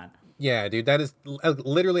different than that. Yeah, dude, that is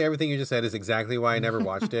literally everything you just said is exactly why I never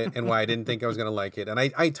watched it and why I didn't think I was going to like it. And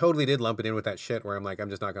I totally did lump it in with that shit where I'm like, I'm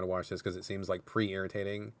just not going to watch this because it seems like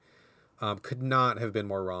pre-irritating. Could not have been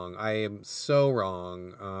more wrong. I am so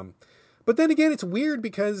wrong. But then again, it's weird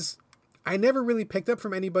because I never really picked up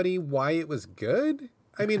from anybody why it was good.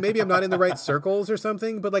 I mean, maybe I'm not in the right circles or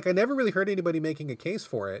something, but like I never really heard anybody making a case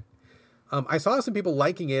for it. I saw some people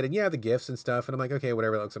liking it, and yeah, the GIFs and stuff, and I'm like, okay,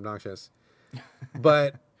 whatever, that looks obnoxious.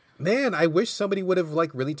 But man, I wish somebody would have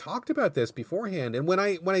like really talked about this beforehand. And when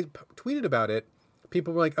I tweeted about it,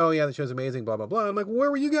 people were like, "Oh yeah, the show's amazing," blah blah blah. I'm like, where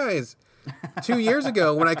were you guys 2 years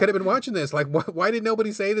ago when I could have been watching this? Like, why did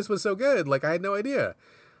nobody say this was so good? Like, I had no idea.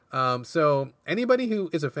 So anybody who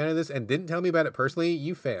is a fan of this and didn't tell me about it personally,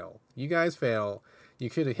 you fail. You guys fail. You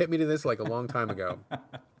should have hit me to this like a long time ago.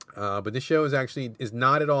 But this show is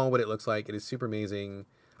not at all what it looks like. It is super amazing.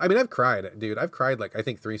 I mean, I've cried, dude. I've cried like I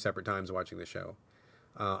think 3 separate times watching this show.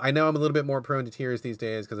 I know I'm a little bit more prone to tears these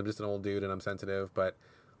days because I'm just an old dude and I'm sensitive. But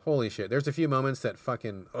holy shit, there's a few moments that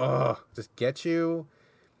fucking just get you.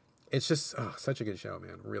 It's just such a good show,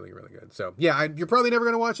 man. Really, really good. So yeah, you're probably never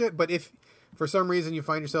gonna watch it. But if for some reason you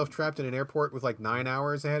find yourself trapped in an airport with like 9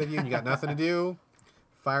 hours ahead of you and you got nothing to do,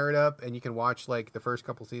 fire it up and you can watch like the first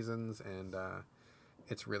couple seasons and.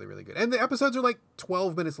 It's really, really good. And the episodes are like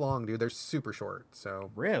 12 minutes long, dude. They're super short.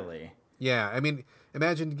 So Really? yeah, I mean,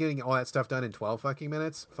 imagine getting all that stuff done in 12 fucking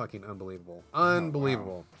minutes. Fucking unbelievable.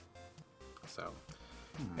 Unbelievable. Wow. So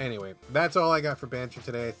anyway, that's all I got for Banter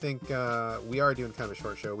today. I think we are doing kind of a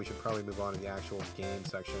short show. We should probably move on to the actual game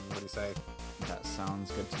section. What do you say? That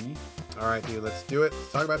sounds good to me. All right, dude, let's do it.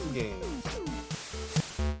 Let's talk about some games.